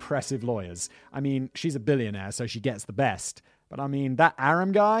are impressive lawyers. I mean, she's a billionaire, so she gets the best. But I mean, that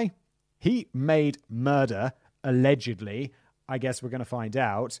Aram guy, he made murder, allegedly, I guess we're going to find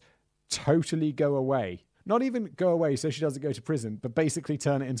out, totally go away. Not even go away so she doesn't go to prison, but basically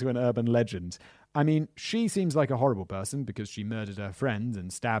turn it into an urban legend. I mean, she seems like a horrible person because she murdered her friend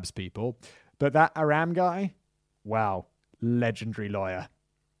and stabs people. But that Aram guy? Wow, legendary lawyer.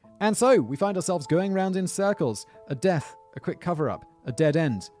 And so, we find ourselves going round in circles. A death, a quick cover-up, a dead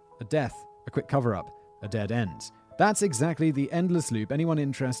end. A death, a quick cover-up, a dead end. That's exactly the endless loop anyone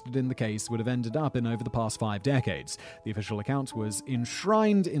interested in the case would have ended up in over the past 5 decades. The official account was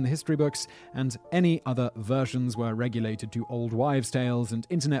enshrined in the history books, and any other versions were regulated to old wives' tales and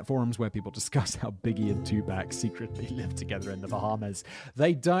internet forums where people discuss how Biggie and Tupac secretly lived together in the Bahamas.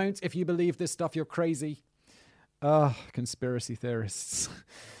 They don't. If you believe this stuff, you're crazy. Conspiracy theorists.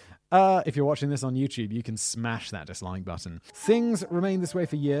 If you're watching this on YouTube, you can smash that dislike button. Things remained this way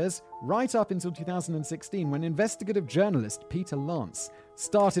for years, right up until 2016, when investigative journalist Peter Lance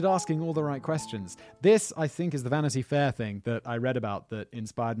started asking all the right questions. This, I think, is the Vanity Fair thing that I read about that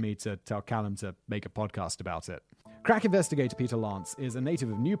inspired me to tell Callum to make a podcast about it. Crack investigator Peter Lance is a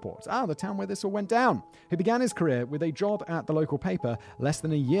native of Newport, the town where this all went down, who began his career with a job at the local paper less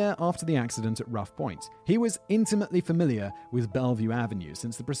than a year after the accident at Rough Point. He was intimately familiar with Bellevue Avenue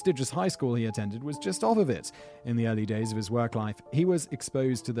since the prestigious high school he attended was just off of it. In the early days of his work life, he was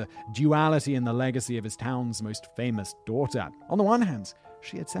exposed to the duality and the legacy of his town's most famous daughter. On the one hand,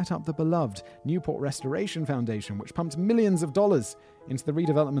 she had set up the beloved Newport Restoration Foundation, which pumped millions of dollars into the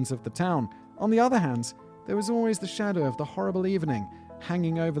redevelopment of the town. On the other hand, there was always the shadow of the horrible evening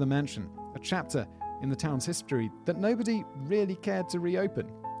hanging over the mansion, a chapter in the town's history that nobody really cared to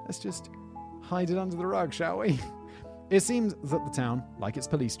reopen. Let's just hide it under the rug, shall we? It seemed that the town, like its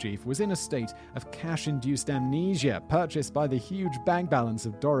police chief, was in a state of cash-induced amnesia, purchased by the huge bank balance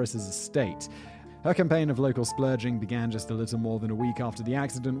of Doris's estate. Her campaign of local splurging began just a little more than a week after the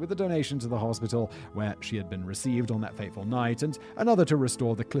accident with a donation to the hospital where she had been received on that fateful night, and another to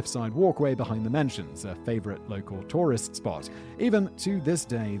restore the cliffside walkway behind the mansions, a favourite local tourist spot. Even to this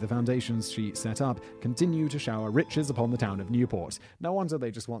day, the foundations she set up continue to shower riches upon the town of Newport. No wonder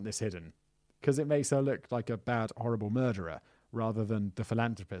they just want this hidden, because it makes her look like a bad, horrible murderer, rather than the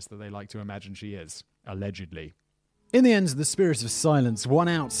philanthropist that they like to imagine she is, allegedly. In the end, the spirit of silence won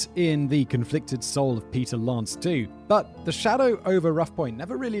out in the conflicted soul of Peter Lance too. But the shadow over Rough Point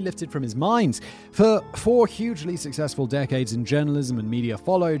never really lifted from his mind. For 4 hugely successful decades in journalism and media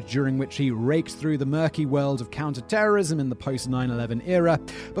followed, during which he raked through the murky world of counter-terrorism in the post-9/11 era,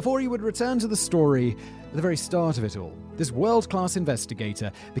 before he would return to the story at the very start of it all. This world-class investigator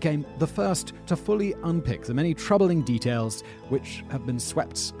became the first to fully unpick the many troubling details which have been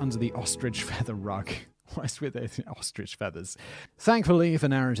swept under the ostrich feather rug. What's with it? Ostrich feathers. Thankfully, for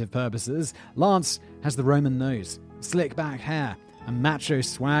narrative purposes, Lance has the Roman nose, slick back hair, a macho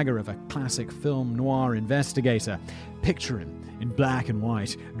swagger of a classic film noir investigator. Picture him in black and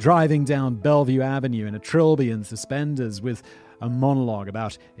white, driving down Bellevue Avenue in a trilby and suspenders with a monologue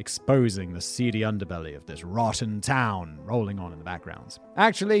about exposing the seedy underbelly of this rotten town rolling on in the background.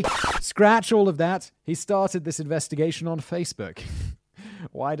 Actually, scratch all of that. He started this investigation on Facebook.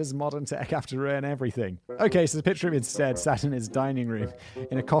 Why does modern tech have to ruin everything? Okay, so picture him instead sat in his dining room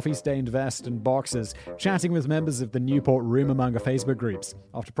in a coffee-stained vest and boxers, chatting with members of the Newport Rumour-monger Facebook groups.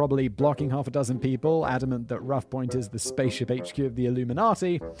 After probably blocking half a dozen people, adamant that Rough Point is the spaceship HQ of the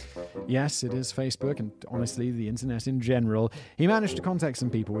Illuminati. Yes, it is Facebook, and honestly, the internet in general. He managed to contact some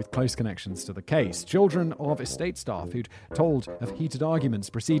people with close connections to the case. Children of estate staff who'd told of heated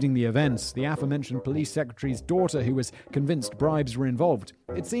arguments preceding the events. The aforementioned police secretary's daughter who was convinced bribes were involved.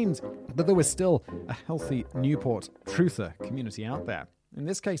 It seemed that there was still a healthy Newport truther community out there. In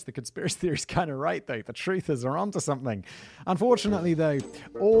this case, the conspiracy theory is kind of right, though. The truthers are onto something. Unfortunately, though,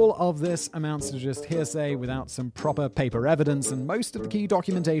 all of this amounts to just hearsay without some proper paper evidence, and most of the key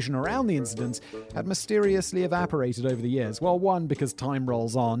documentation around the incident had mysteriously evaporated over the years. Well, one, because time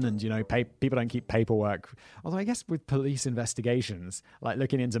rolls on and, people don't keep paperwork. Although I guess with police investigations, like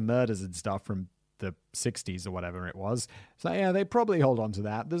looking into murders and stuff from the 60s or whatever it was. So yeah, they probably hold on to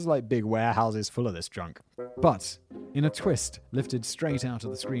that. There's like big warehouses full of this junk. But in a twist lifted straight out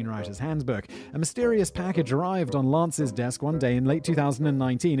of the screenwriter's handbook, a mysterious package arrived on Lance's desk one day in late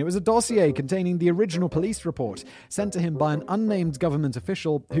 2019. It was a dossier containing the original police report sent to him by an unnamed government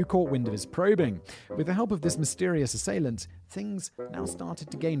official who caught wind of his probing. With the help of this mysterious assailant, things now started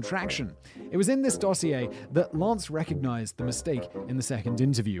to gain traction. It was in this dossier that Lance recognized the mistake in the second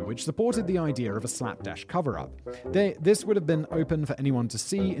interview, which supported the idea of a slapdash cover-up. This would have been open for anyone to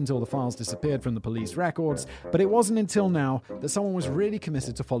see until the files disappeared from the police records, but it wasn't until now that someone was really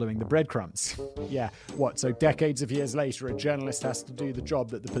committed to following the breadcrumbs. Yeah, what, so decades of years later, a journalist has to do the job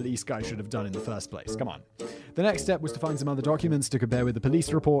that the police guy should have done in the first place. Come on. The next step was to find some other documents to compare with the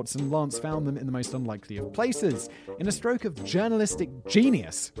police reports, and Lance found them in the most unlikely of places. In a stroke of journalistic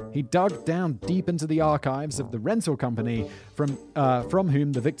genius, he dug down deep into the archives of the rental company from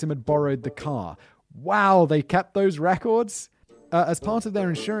whom the victim had borrowed the car. Wow, they kept those records? As part of their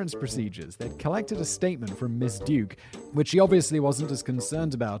insurance procedures, they'd collected a statement from Miss Duke, which she obviously wasn't as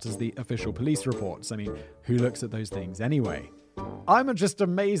concerned about as the official police reports. I mean, who looks at those things anyway? I'm just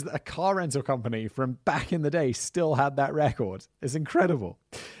amazed that a car rental company from back in the day still had that record. It's incredible.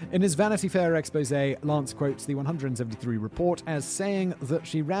 In his Vanity Fair expose, Lance quotes the 173 report as saying that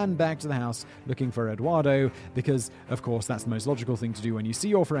she ran back to the house looking for Eduardo because, of course, that's the most logical thing to do when you see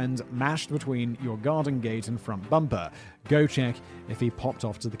your friend mashed between your garden gate and front bumper. Go check if he popped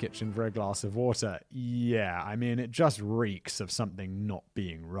off to the kitchen for a glass of water. Yeah, I mean, it just reeks of something not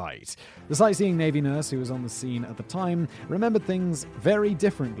being right. The sightseeing Navy nurse who was on the scene at the time remembered things very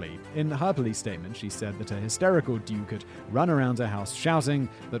differently. In her police statement, she said that a hysterical Duke had run around her house shouting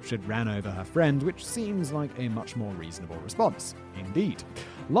that she'd ran over her friend, which seems like a much more reasonable response. Indeed.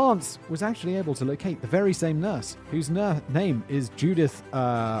 Lance was actually able to locate the very same nurse, whose name is Judith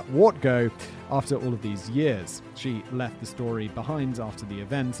Wartgo, after all of these years. She left the story behind after the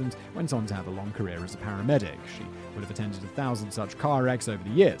event and went on to have a long career as a paramedic. She would have attended 1,000 such car wrecks over the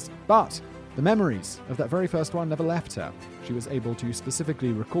years. But the memories of that very first one never left her. She was able to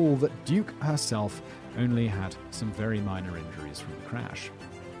specifically recall that Duke herself only had some very minor injuries from the crash.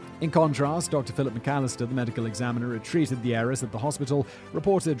 In contrast, Dr. Philip McAllister, the medical examiner who treated the heiress at the hospital,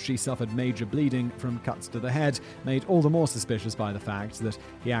 reported she suffered major bleeding from cuts to the head, made all the more suspicious by the fact that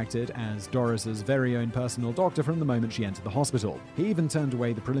he acted as Doris's very own personal doctor from the moment she entered the hospital. He even turned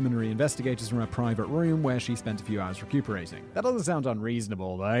away the preliminary investigators from her private room where she spent a few hours recuperating. That doesn't sound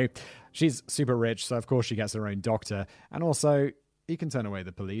unreasonable, though. She's super rich, so of course she gets her own doctor. And also, he can turn away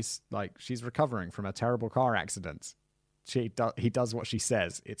the police, like she's recovering from a terrible car accident. He does what she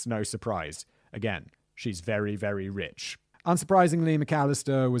says. It's no surprise. Again, she's very, very rich. Unsurprisingly,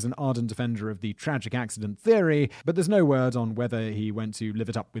 McAllister was an ardent defender of the tragic accident theory, but there's no word on whether he went to live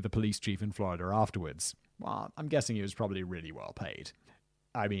it up with the police chief in Florida afterwards. Well, I'm guessing he was probably really well paid.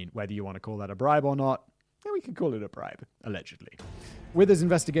 I mean, whether you want to call that a bribe or not, we can call it a bribe, allegedly. With his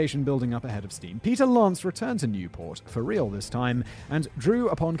investigation building up ahead of steam, Peter Lance returned to Newport, for real this time, and drew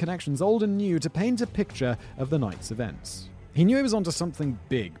upon connections old and new to paint a picture of the night's events. He knew he was onto something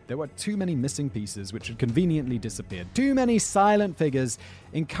big. There were too many missing pieces which had conveniently disappeared. Too many silent figures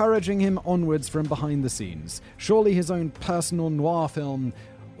encouraging him onwards from behind the scenes. Surely his own personal noir film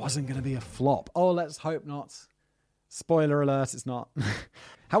wasn't going to be a flop. Oh, let's hope not. Spoiler alert, it's not.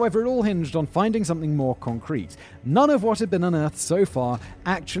 However, it all hinged on finding something more concrete. None of what had been unearthed so far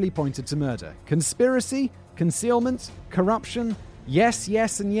actually pointed to murder. Conspiracy, concealment, corruption, Yes,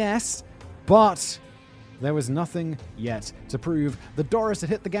 and yes, but there was nothing yet to prove that Doris had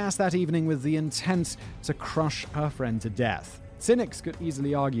hit the gas that evening with the intent to crush her friend to death. Cynics could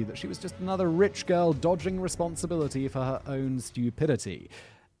easily argue that she was just another rich girl dodging responsibility for her own stupidity.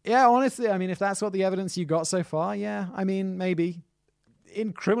 Yeah, honestly, if that's what the evidence you got so far, maybe.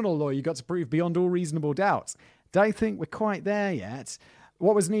 In criminal law, you got to prove beyond all reasonable doubt. Don't think we're quite there yet.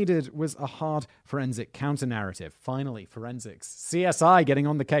 What was needed was a hard forensic counter-narrative. Finally, forensics. CSI getting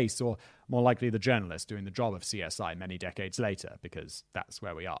on the case, or more likely the journalist doing the job of CSI many decades later, because that's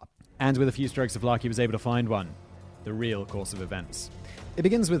where we are. And with a few strokes of luck, he was able to find one. The real course of events. It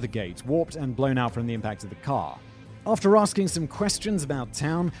begins with the gate, warped and blown out from the impact of the car. After asking some questions about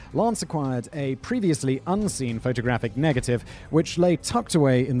town, Lance acquired a previously unseen photographic negative, which lay tucked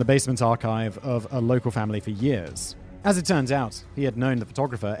away in the basement archive of a local family for years. As it turns out, he had known the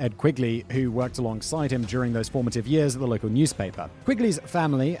photographer, Ed Quigley, who worked alongside him during those formative years at the local newspaper. Quigley's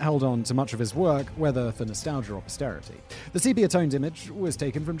family held on to much of his work, whether for nostalgia or posterity. The sepia-toned image was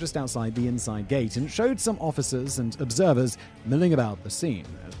taken from just outside the inside gate and showed some officers and observers milling about the scene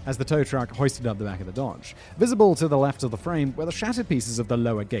as the tow truck hoisted up the back of the Dodge. Visible to the left of the frame were the shattered pieces of the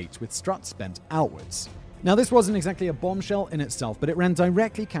lower gate, with struts bent outwards. Now, this wasn't exactly a bombshell in itself, but it ran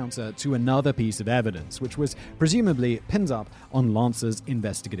directly counter to another piece of evidence, which was presumably pinned up on Lance's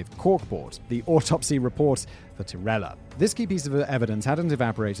investigative corkboard, the autopsy report for Tyrella. This key piece of evidence hadn't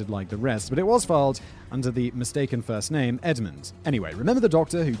evaporated like the rest, but it was filed under the mistaken first name, Edmund. Anyway, remember the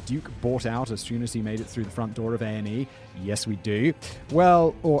doctor who Duke bought out as soon as he made it through the front door of A&E? Yes, we do.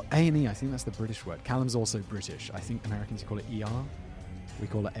 Well, or A&E, I think that's the British word. Callum's also British. I think Americans call it ER. We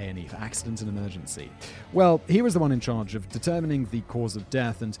call it A&E, for accident and emergency. Well, he was the one in charge of determining the cause of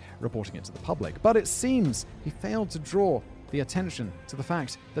death and reporting it to the public. But it seems he failed to draw the attention to the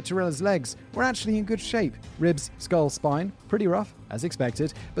fact that Tyrella's legs were actually in good shape. Ribs, skull, spine, pretty rough, as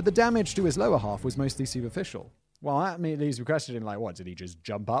expected, but the damage to his lower half was mostly superficial. Well, that leaves me questioning, what, did he just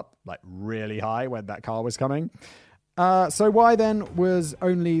jump up, really high when that car was coming? So why then was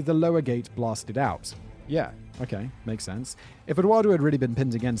only the lower gate blasted out? Yeah, okay, makes sense. If Eduardo had really been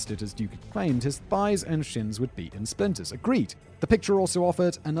pinned against it, as Duke had claimed, his thighs and shins would be in splinters. Agreed. The picture also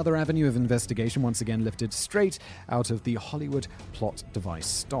offered another avenue of investigation, once again lifted straight out of the Hollywood plot device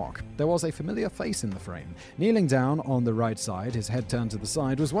stock. There was a familiar face in the frame. Kneeling down on the right side, his head turned to the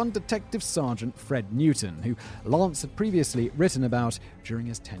side, was one Detective Sergeant Fred Newton, who Lance had previously written about during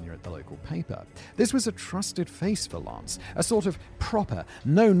his tenure at the local paper. This was a trusted face for Lance, a sort of proper,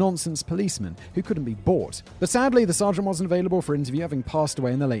 no-nonsense policeman who couldn't be bought. But sadly, the sergeant wasn't available for interview, having passed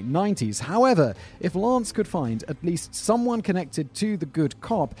away in the late 90s. However, if Lance could find at least someone connected to the good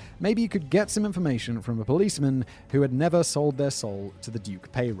cop, maybe he could get some information from a policeman who had never sold their soul to the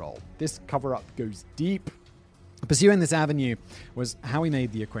Duke payroll. This cover-up goes deep. Pursuing this avenue was how he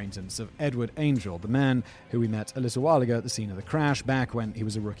made the acquaintance of Edward Angel, the man who we met a little while ago at the scene of the crash, back when he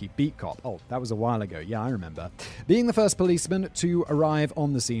was a rookie beat cop. Oh, that was a while ago. Yeah, I remember. Being the first policeman to arrive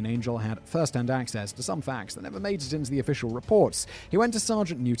on the scene, Angel had first-hand access to some facts that never made it into the official reports. He went to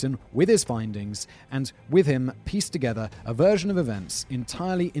Sergeant Newton with his findings, and with him pieced together a version of events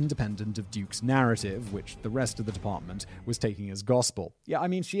entirely independent of Duke's narrative, which the rest of the department was taking as gospel. Yeah,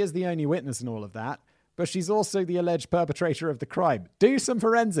 she is the only witness in all of that. But she's also the alleged perpetrator of the crime. Do some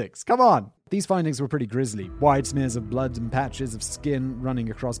forensics. Come on. These findings were pretty grisly. Wide smears of blood and patches of skin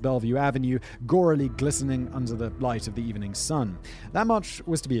running across Bellevue Avenue, gorily glistening under the light of the evening sun. That much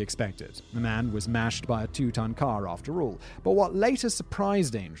was to be expected. The man was mashed by a 2-ton car after all. But what later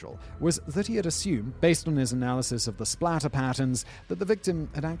surprised Angel was that he had assumed, based on his analysis of the splatter patterns, that the victim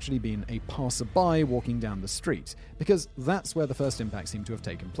had actually been a passerby walking down the street, because that's where the first impact seemed to have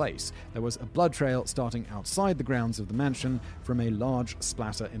taken place. There was a blood trail starting outside the grounds of the mansion from a large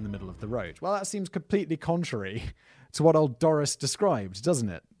splatter in the middle of the road. Well, that seems completely contrary to what old Doris described, doesn't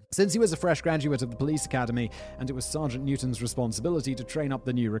it? Since he was a fresh graduate of the police academy and it was Sergeant Newton's responsibility to train up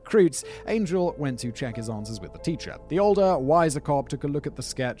the new recruits, Angel went to check his answers with the teacher. The older, wiser cop took a look at the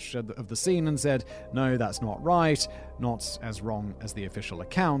sketch of the scene and said, "No, that's not right, not as wrong as the official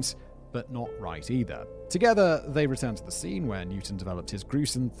account, but not right either." Together, they returned to the scene where Newton developed his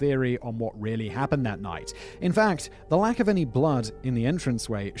gruesome theory on what really happened that night. In fact, the lack of any blood in the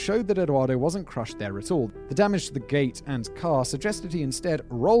entranceway showed that Eduardo wasn't crushed there at all. The damage to the gate and car suggested he instead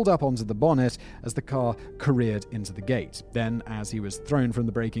rolled up onto the bonnet as the car careered into the gate. Then, as he was thrown from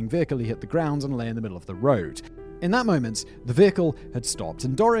the braking vehicle, he hit the ground and lay in the middle of the road. In that moment, the vehicle had stopped,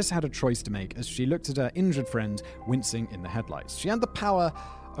 and Doris had a choice to make as she looked at her injured friend wincing in the headlights. She had the power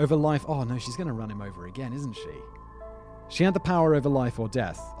over life. Oh no, she's going to run him over again, isn't she? She had the power over life or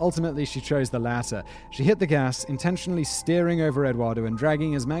death. Ultimately, she chose the latter. She hit the gas, intentionally steering over Eduardo and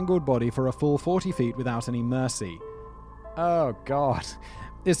dragging his mangled body for a full 40 feet without any mercy. Oh, God.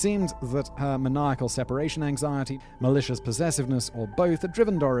 It seemed that her maniacal separation anxiety, malicious possessiveness, or both had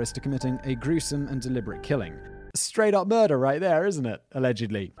driven Doris to committing a gruesome and deliberate killing. Straight up murder right there, isn't it?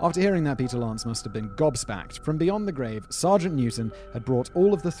 Allegedly. After hearing that, Peter Lance must have been gobsmacked. From beyond the grave, Sergeant Newton had brought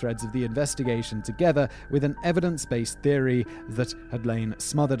all of the threads of the investigation together with an evidence-based theory that had lain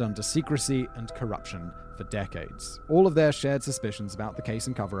smothered under secrecy and corruption for decades. All of their shared suspicions about the case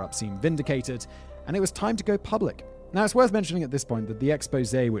and cover-up seemed vindicated, and it was time to go public. Now, it's worth mentioning at this point that the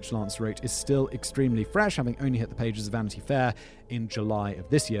expose which Lance wrote is still extremely fresh, having only hit the pages of Vanity Fair in July of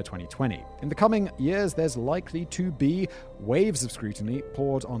this year, 2020. In the coming years, there's likely to be waves of scrutiny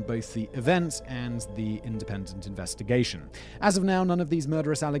poured on both the event and the independent investigation. As of now, none of these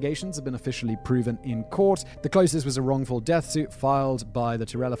murderous allegations have been officially proven in court. The closest was a wrongful death suit filed by the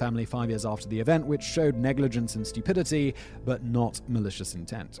Tirella family 5 years after the event, which showed negligence and stupidity, but not malicious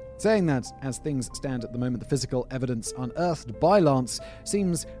intent. Saying that, as things stand at the moment, the physical evidence unearthed by Lance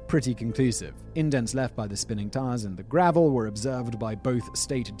seems pretty conclusive. Indents left by the spinning tires and the gravel were observed by both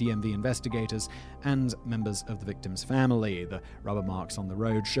state DMV investigators and members of the victim's family. The rubber marks on the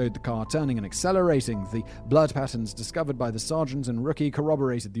road showed the car turning and accelerating. The blood patterns discovered by the sergeant and rookie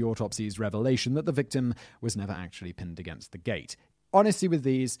corroborated the autopsy's revelation that the victim was never actually pinned against the gate. Honestly, with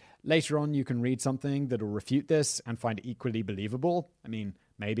these, later on you can read something that'll refute this and find it equally believable. I mean,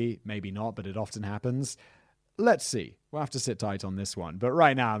 maybe not, but it often happens. Let's see. We'll have to sit tight on this one. But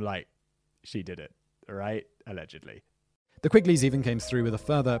right now, I'm like, she did it, all right? Allegedly. The Quigleys even came through with a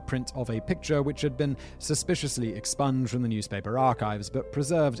further print of a picture which had been suspiciously expunged from the newspaper archives, but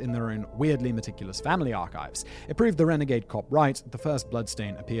preserved in their own weirdly meticulous family archives. It proved the renegade cop right. The first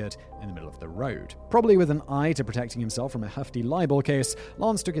bloodstain appeared in the middle of the road. Probably with an eye to protecting himself from a hefty libel case,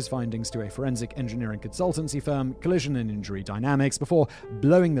 Lance took his findings to a forensic engineering consultancy firm, Collision and Injury Dynamics, before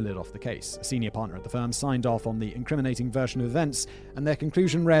blowing the lid off the case. A senior partner at the firm signed off on the incriminating version of events, and their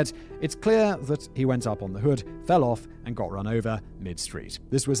conclusion read, "It's clear that he went up on the hood, fell off, and got run over mid-street.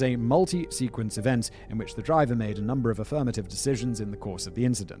 This was a multi-sequence event in which the driver made a number of affirmative decisions in the course of the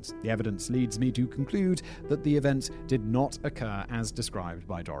incident. The evidence leads me to conclude that the event did not occur as described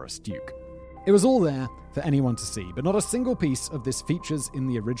by Doris Duke." It was all there for anyone to see, but not a single piece of this features in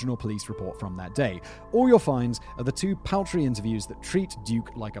the original police report from that day. All you'll find are the two paltry interviews that treat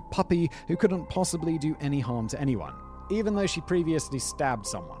Duke like a puppy who couldn't possibly do any harm to anyone, even though she previously stabbed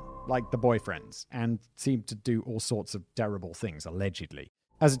someone, like the boyfriends, and seemed to do all sorts of terrible things, allegedly.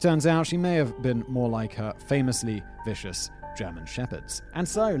 As it turns out, she may have been more like her famously vicious German shepherds. And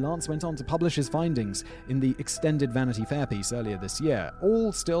so, Lance went on to publish his findings in the extended Vanity Fair piece earlier this year,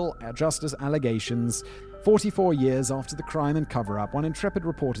 all still just as allegations. 44 years after the crime and cover-up, one intrepid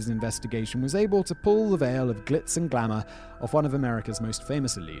reporter's investigation was able to pull the veil of glitz and glamour off one of America's most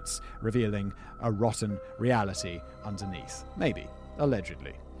famous elites, revealing a rotten reality underneath. Maybe.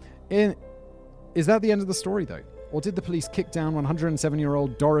 Allegedly. Is that the end of the story, though? Or did the police kick down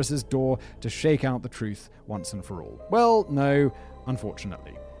 107-year-old Doris's door to shake out the truth once and for all? Well, no,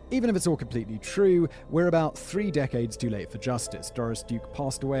 unfortunately. Even if it's all completely true, we're about 3 decades too late for justice. Doris Duke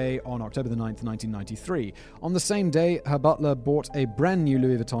passed away on October the 9th, 1993. On the same day, her butler bought a brand new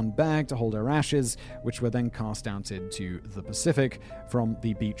Louis Vuitton bag to hold her ashes, which were then cast out into the Pacific from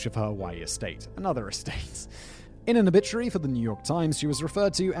the beach of her Hawaii estate. Another estate. In an obituary for the New York Times, she was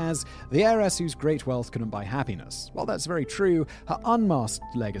referred to as the heiress whose great wealth couldn't buy happiness. While that's very true, her unmasked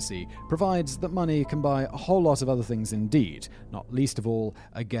legacy provides that money can buy a whole lot of other things indeed, not least of all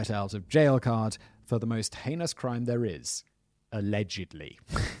a get-out-of-jail card for the most heinous crime there is. Allegedly.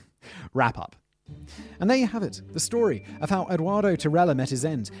 Wrap up. And there you have it, the story of how Eduardo Tirella met his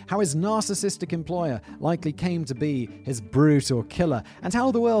end, how his narcissistic employer likely came to be his brutal killer, and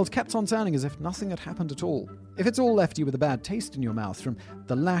how the world kept on turning as if nothing had happened at all. If it's all left you with a bad taste in your mouth from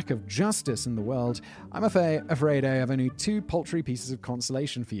the lack of justice in the world, I'm afraid I have only 2 paltry pieces of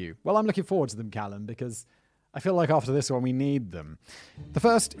consolation for you. Well, I'm looking forward to them, Callum, because I feel like after this one we need them. The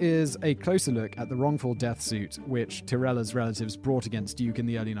first is a closer look at the wrongful death suit which Tirella's relatives brought against Duke in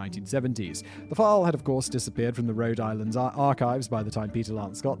the early 1970s. The file had of course disappeared from the Rhode Island archives by the time Peter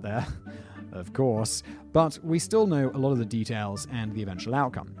Lance got there. Of course, but we still know a lot of the details and the eventual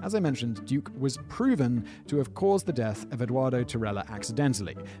outcome. As I mentioned, Duke was proven to have caused the death of Eduardo Tirella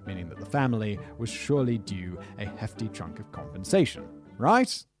accidentally, meaning that the family was surely due a hefty chunk of compensation.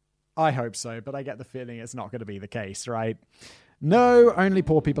 Right? I hope so, but I get the feeling it's not going to be the case, right? No, only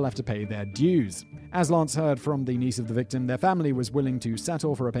poor people have to pay their dues. As Lance heard from the niece of the victim, their family was willing to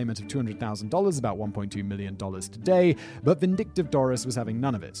settle for a payment of $200,000, about $1.2 million today, but vindictive Doris was having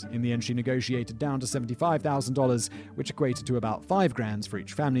none of it. In the end, she negotiated down to $75,000, which equated to about $5,000 for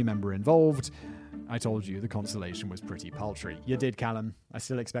each family member involved. I told you the consolation was pretty paltry. You did, Callum. I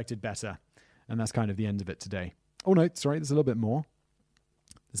still expected better. And that's kind of the end of it today. Oh no, sorry, there's a little bit more.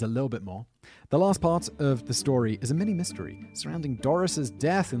 The last part of the story is a mini mystery surrounding Doris's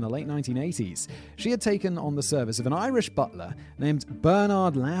death in the late 1980s. She had taken on the service of an Irish butler named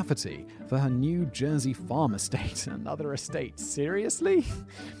Bernard Lafferty for her New Jersey farm estate. Another estate? Seriously?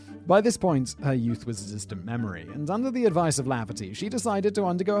 By this point, her youth was a distant memory, and under the advice of Lafferty, she decided to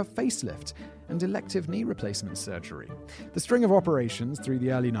undergo a facelift and elective knee replacement surgery. The string of operations through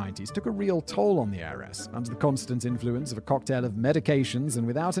the early 90s took a real toll on the heiress. Under the constant influence of a cocktail of medications and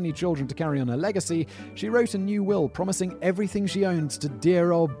without any children to carry on her legacy, she wrote a new will promising everything she owned to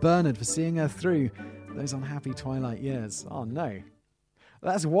dear old Bernard for seeing her through those unhappy twilight years. Oh no.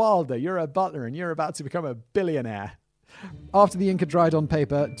 That's wild though. You're a butler and you're about to become a billionaire. After the ink had dried on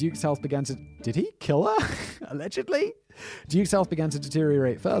paper, Duke's health began to... Did he kill her? Allegedly? Duke's health began to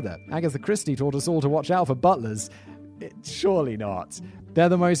deteriorate further. Agatha Christie taught us all to watch out for butlers. Surely not. They're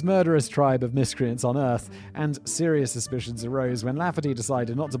the most murderous tribe of miscreants on Earth, and serious suspicions arose when Lafferty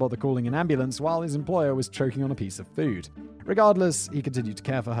decided not to bother calling an ambulance while his employer was choking on a piece of food. Regardless, he continued to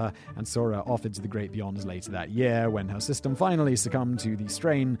care for her and saw her off into the great beyond later that year when her system finally succumbed to the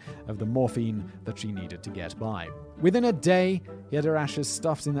strain of the morphine that she needed to get by. Within a day, he had her ashes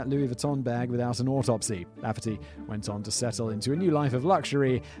stuffed in that Louis Vuitton bag without an autopsy. Lafferty went on to settle into a new life of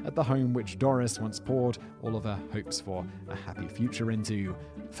luxury at the home which Doris once poured all of her hopes for a happy future into,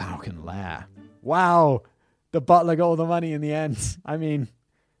 Falcon Lair. Wow! The butler got all the money in the end. I mean,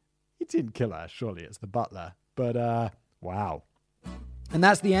 he didn't kill her, surely it's the butler. But, wow. And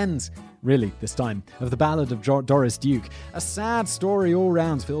that's the end, really, this time, of the Ballad of Doris Duke. A sad story all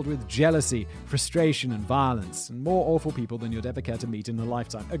round, filled with jealousy, frustration and violence, and more awful people than you'd ever care to meet in a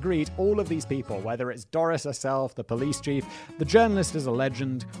lifetime. Agreed, all of these people, whether it's Doris herself, the police chief, the journalist is a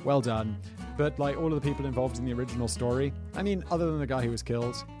legend, well done. But like all of the people involved in the original story, I mean, other than the guy who was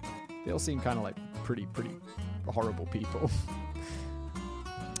killed, they all seem kind of like pretty horrible people.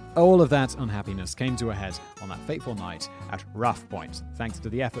 All of that unhappiness came to a head on that fateful night at Rough Point. Thanks to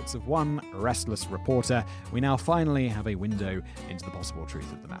the efforts of one restless reporter, we now finally have a window into the possible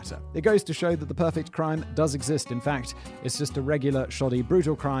truth of the matter. It goes to show that the perfect crime does exist. In fact, it's just a regular, shoddy,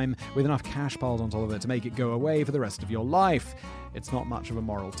 brutal crime with enough cash piled on top of it to make it go away for the rest of your life. It's not much of a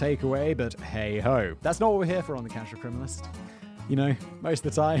moral takeaway, but hey-ho. That's not what we're here for on The Casual Criminalist. You know, most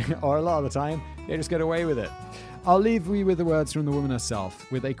of the time, or a lot of the time, they just get away with it. I'll leave you with the words from the woman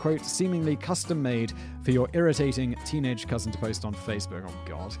herself, with a quote seemingly custom-made for your irritating teenage cousin to post on Facebook. Oh,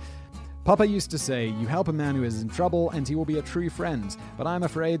 God. Papa used to say, you help a man who is in trouble and he will be a true friend, but I'm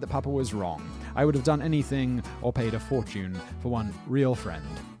afraid that Papa was wrong. I would have done anything or paid a fortune for one real friend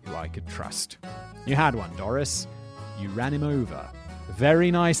who I could trust. You had one, Doris. You ran him over. Very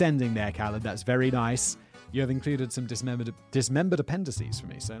nice ending there, Khaled. That's very nice. You have included some dismembered appendices for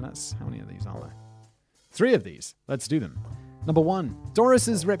me, so that's... How many of these are there? 3 of these. Let's do them. Number 1.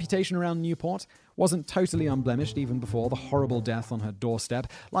 Doris's reputation around Newport wasn't totally unblemished even before the horrible death on her doorstep.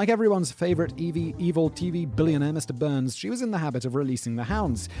 Like everyone's favourite evil TV billionaire, Mr. Burns, she was in the habit of releasing the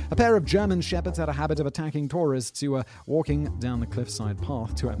hounds. A pair of German shepherds had a habit of attacking tourists who were walking down the cliffside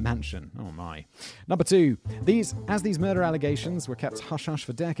path to her mansion. Oh my. Number 2. As these murder allegations were kept hush-hush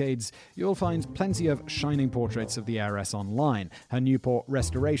for decades, you'll find plenty of shining portraits of the heiress online. Her Newport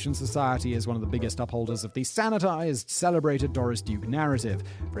Restoration Society is one of the biggest upholders of the sanitized, celebrated Doris Duke narrative.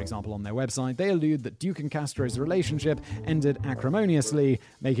 For example, on their website, they allude that Duke and Castro's relationship ended acrimoniously,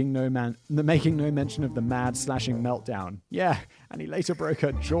 making no mention of the mad slashing meltdown. Yeah, and he later broke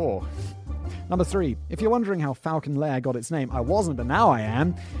her jaw. Number 3. If you're wondering how Falcon Lair got its name, I wasn't, but now I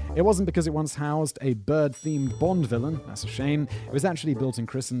am. It wasn't because it once housed a bird-themed Bond villain. That's a shame. It was actually built and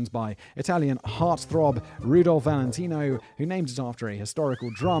christened by Italian heartthrob Rudolph Valentino, who named it after a historical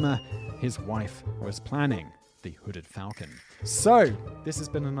drama his wife was planning. The Hooded Falcon. So, this has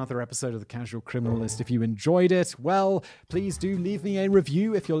been another episode of The Casual Criminalist. If you enjoyed it, well, please do leave me a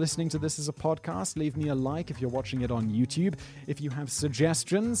review if you're listening to this as a podcast. Leave me a like if you're watching it on YouTube. If you have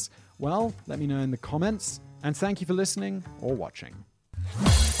suggestions, well, let me know in the comments. And thank you for listening or watching.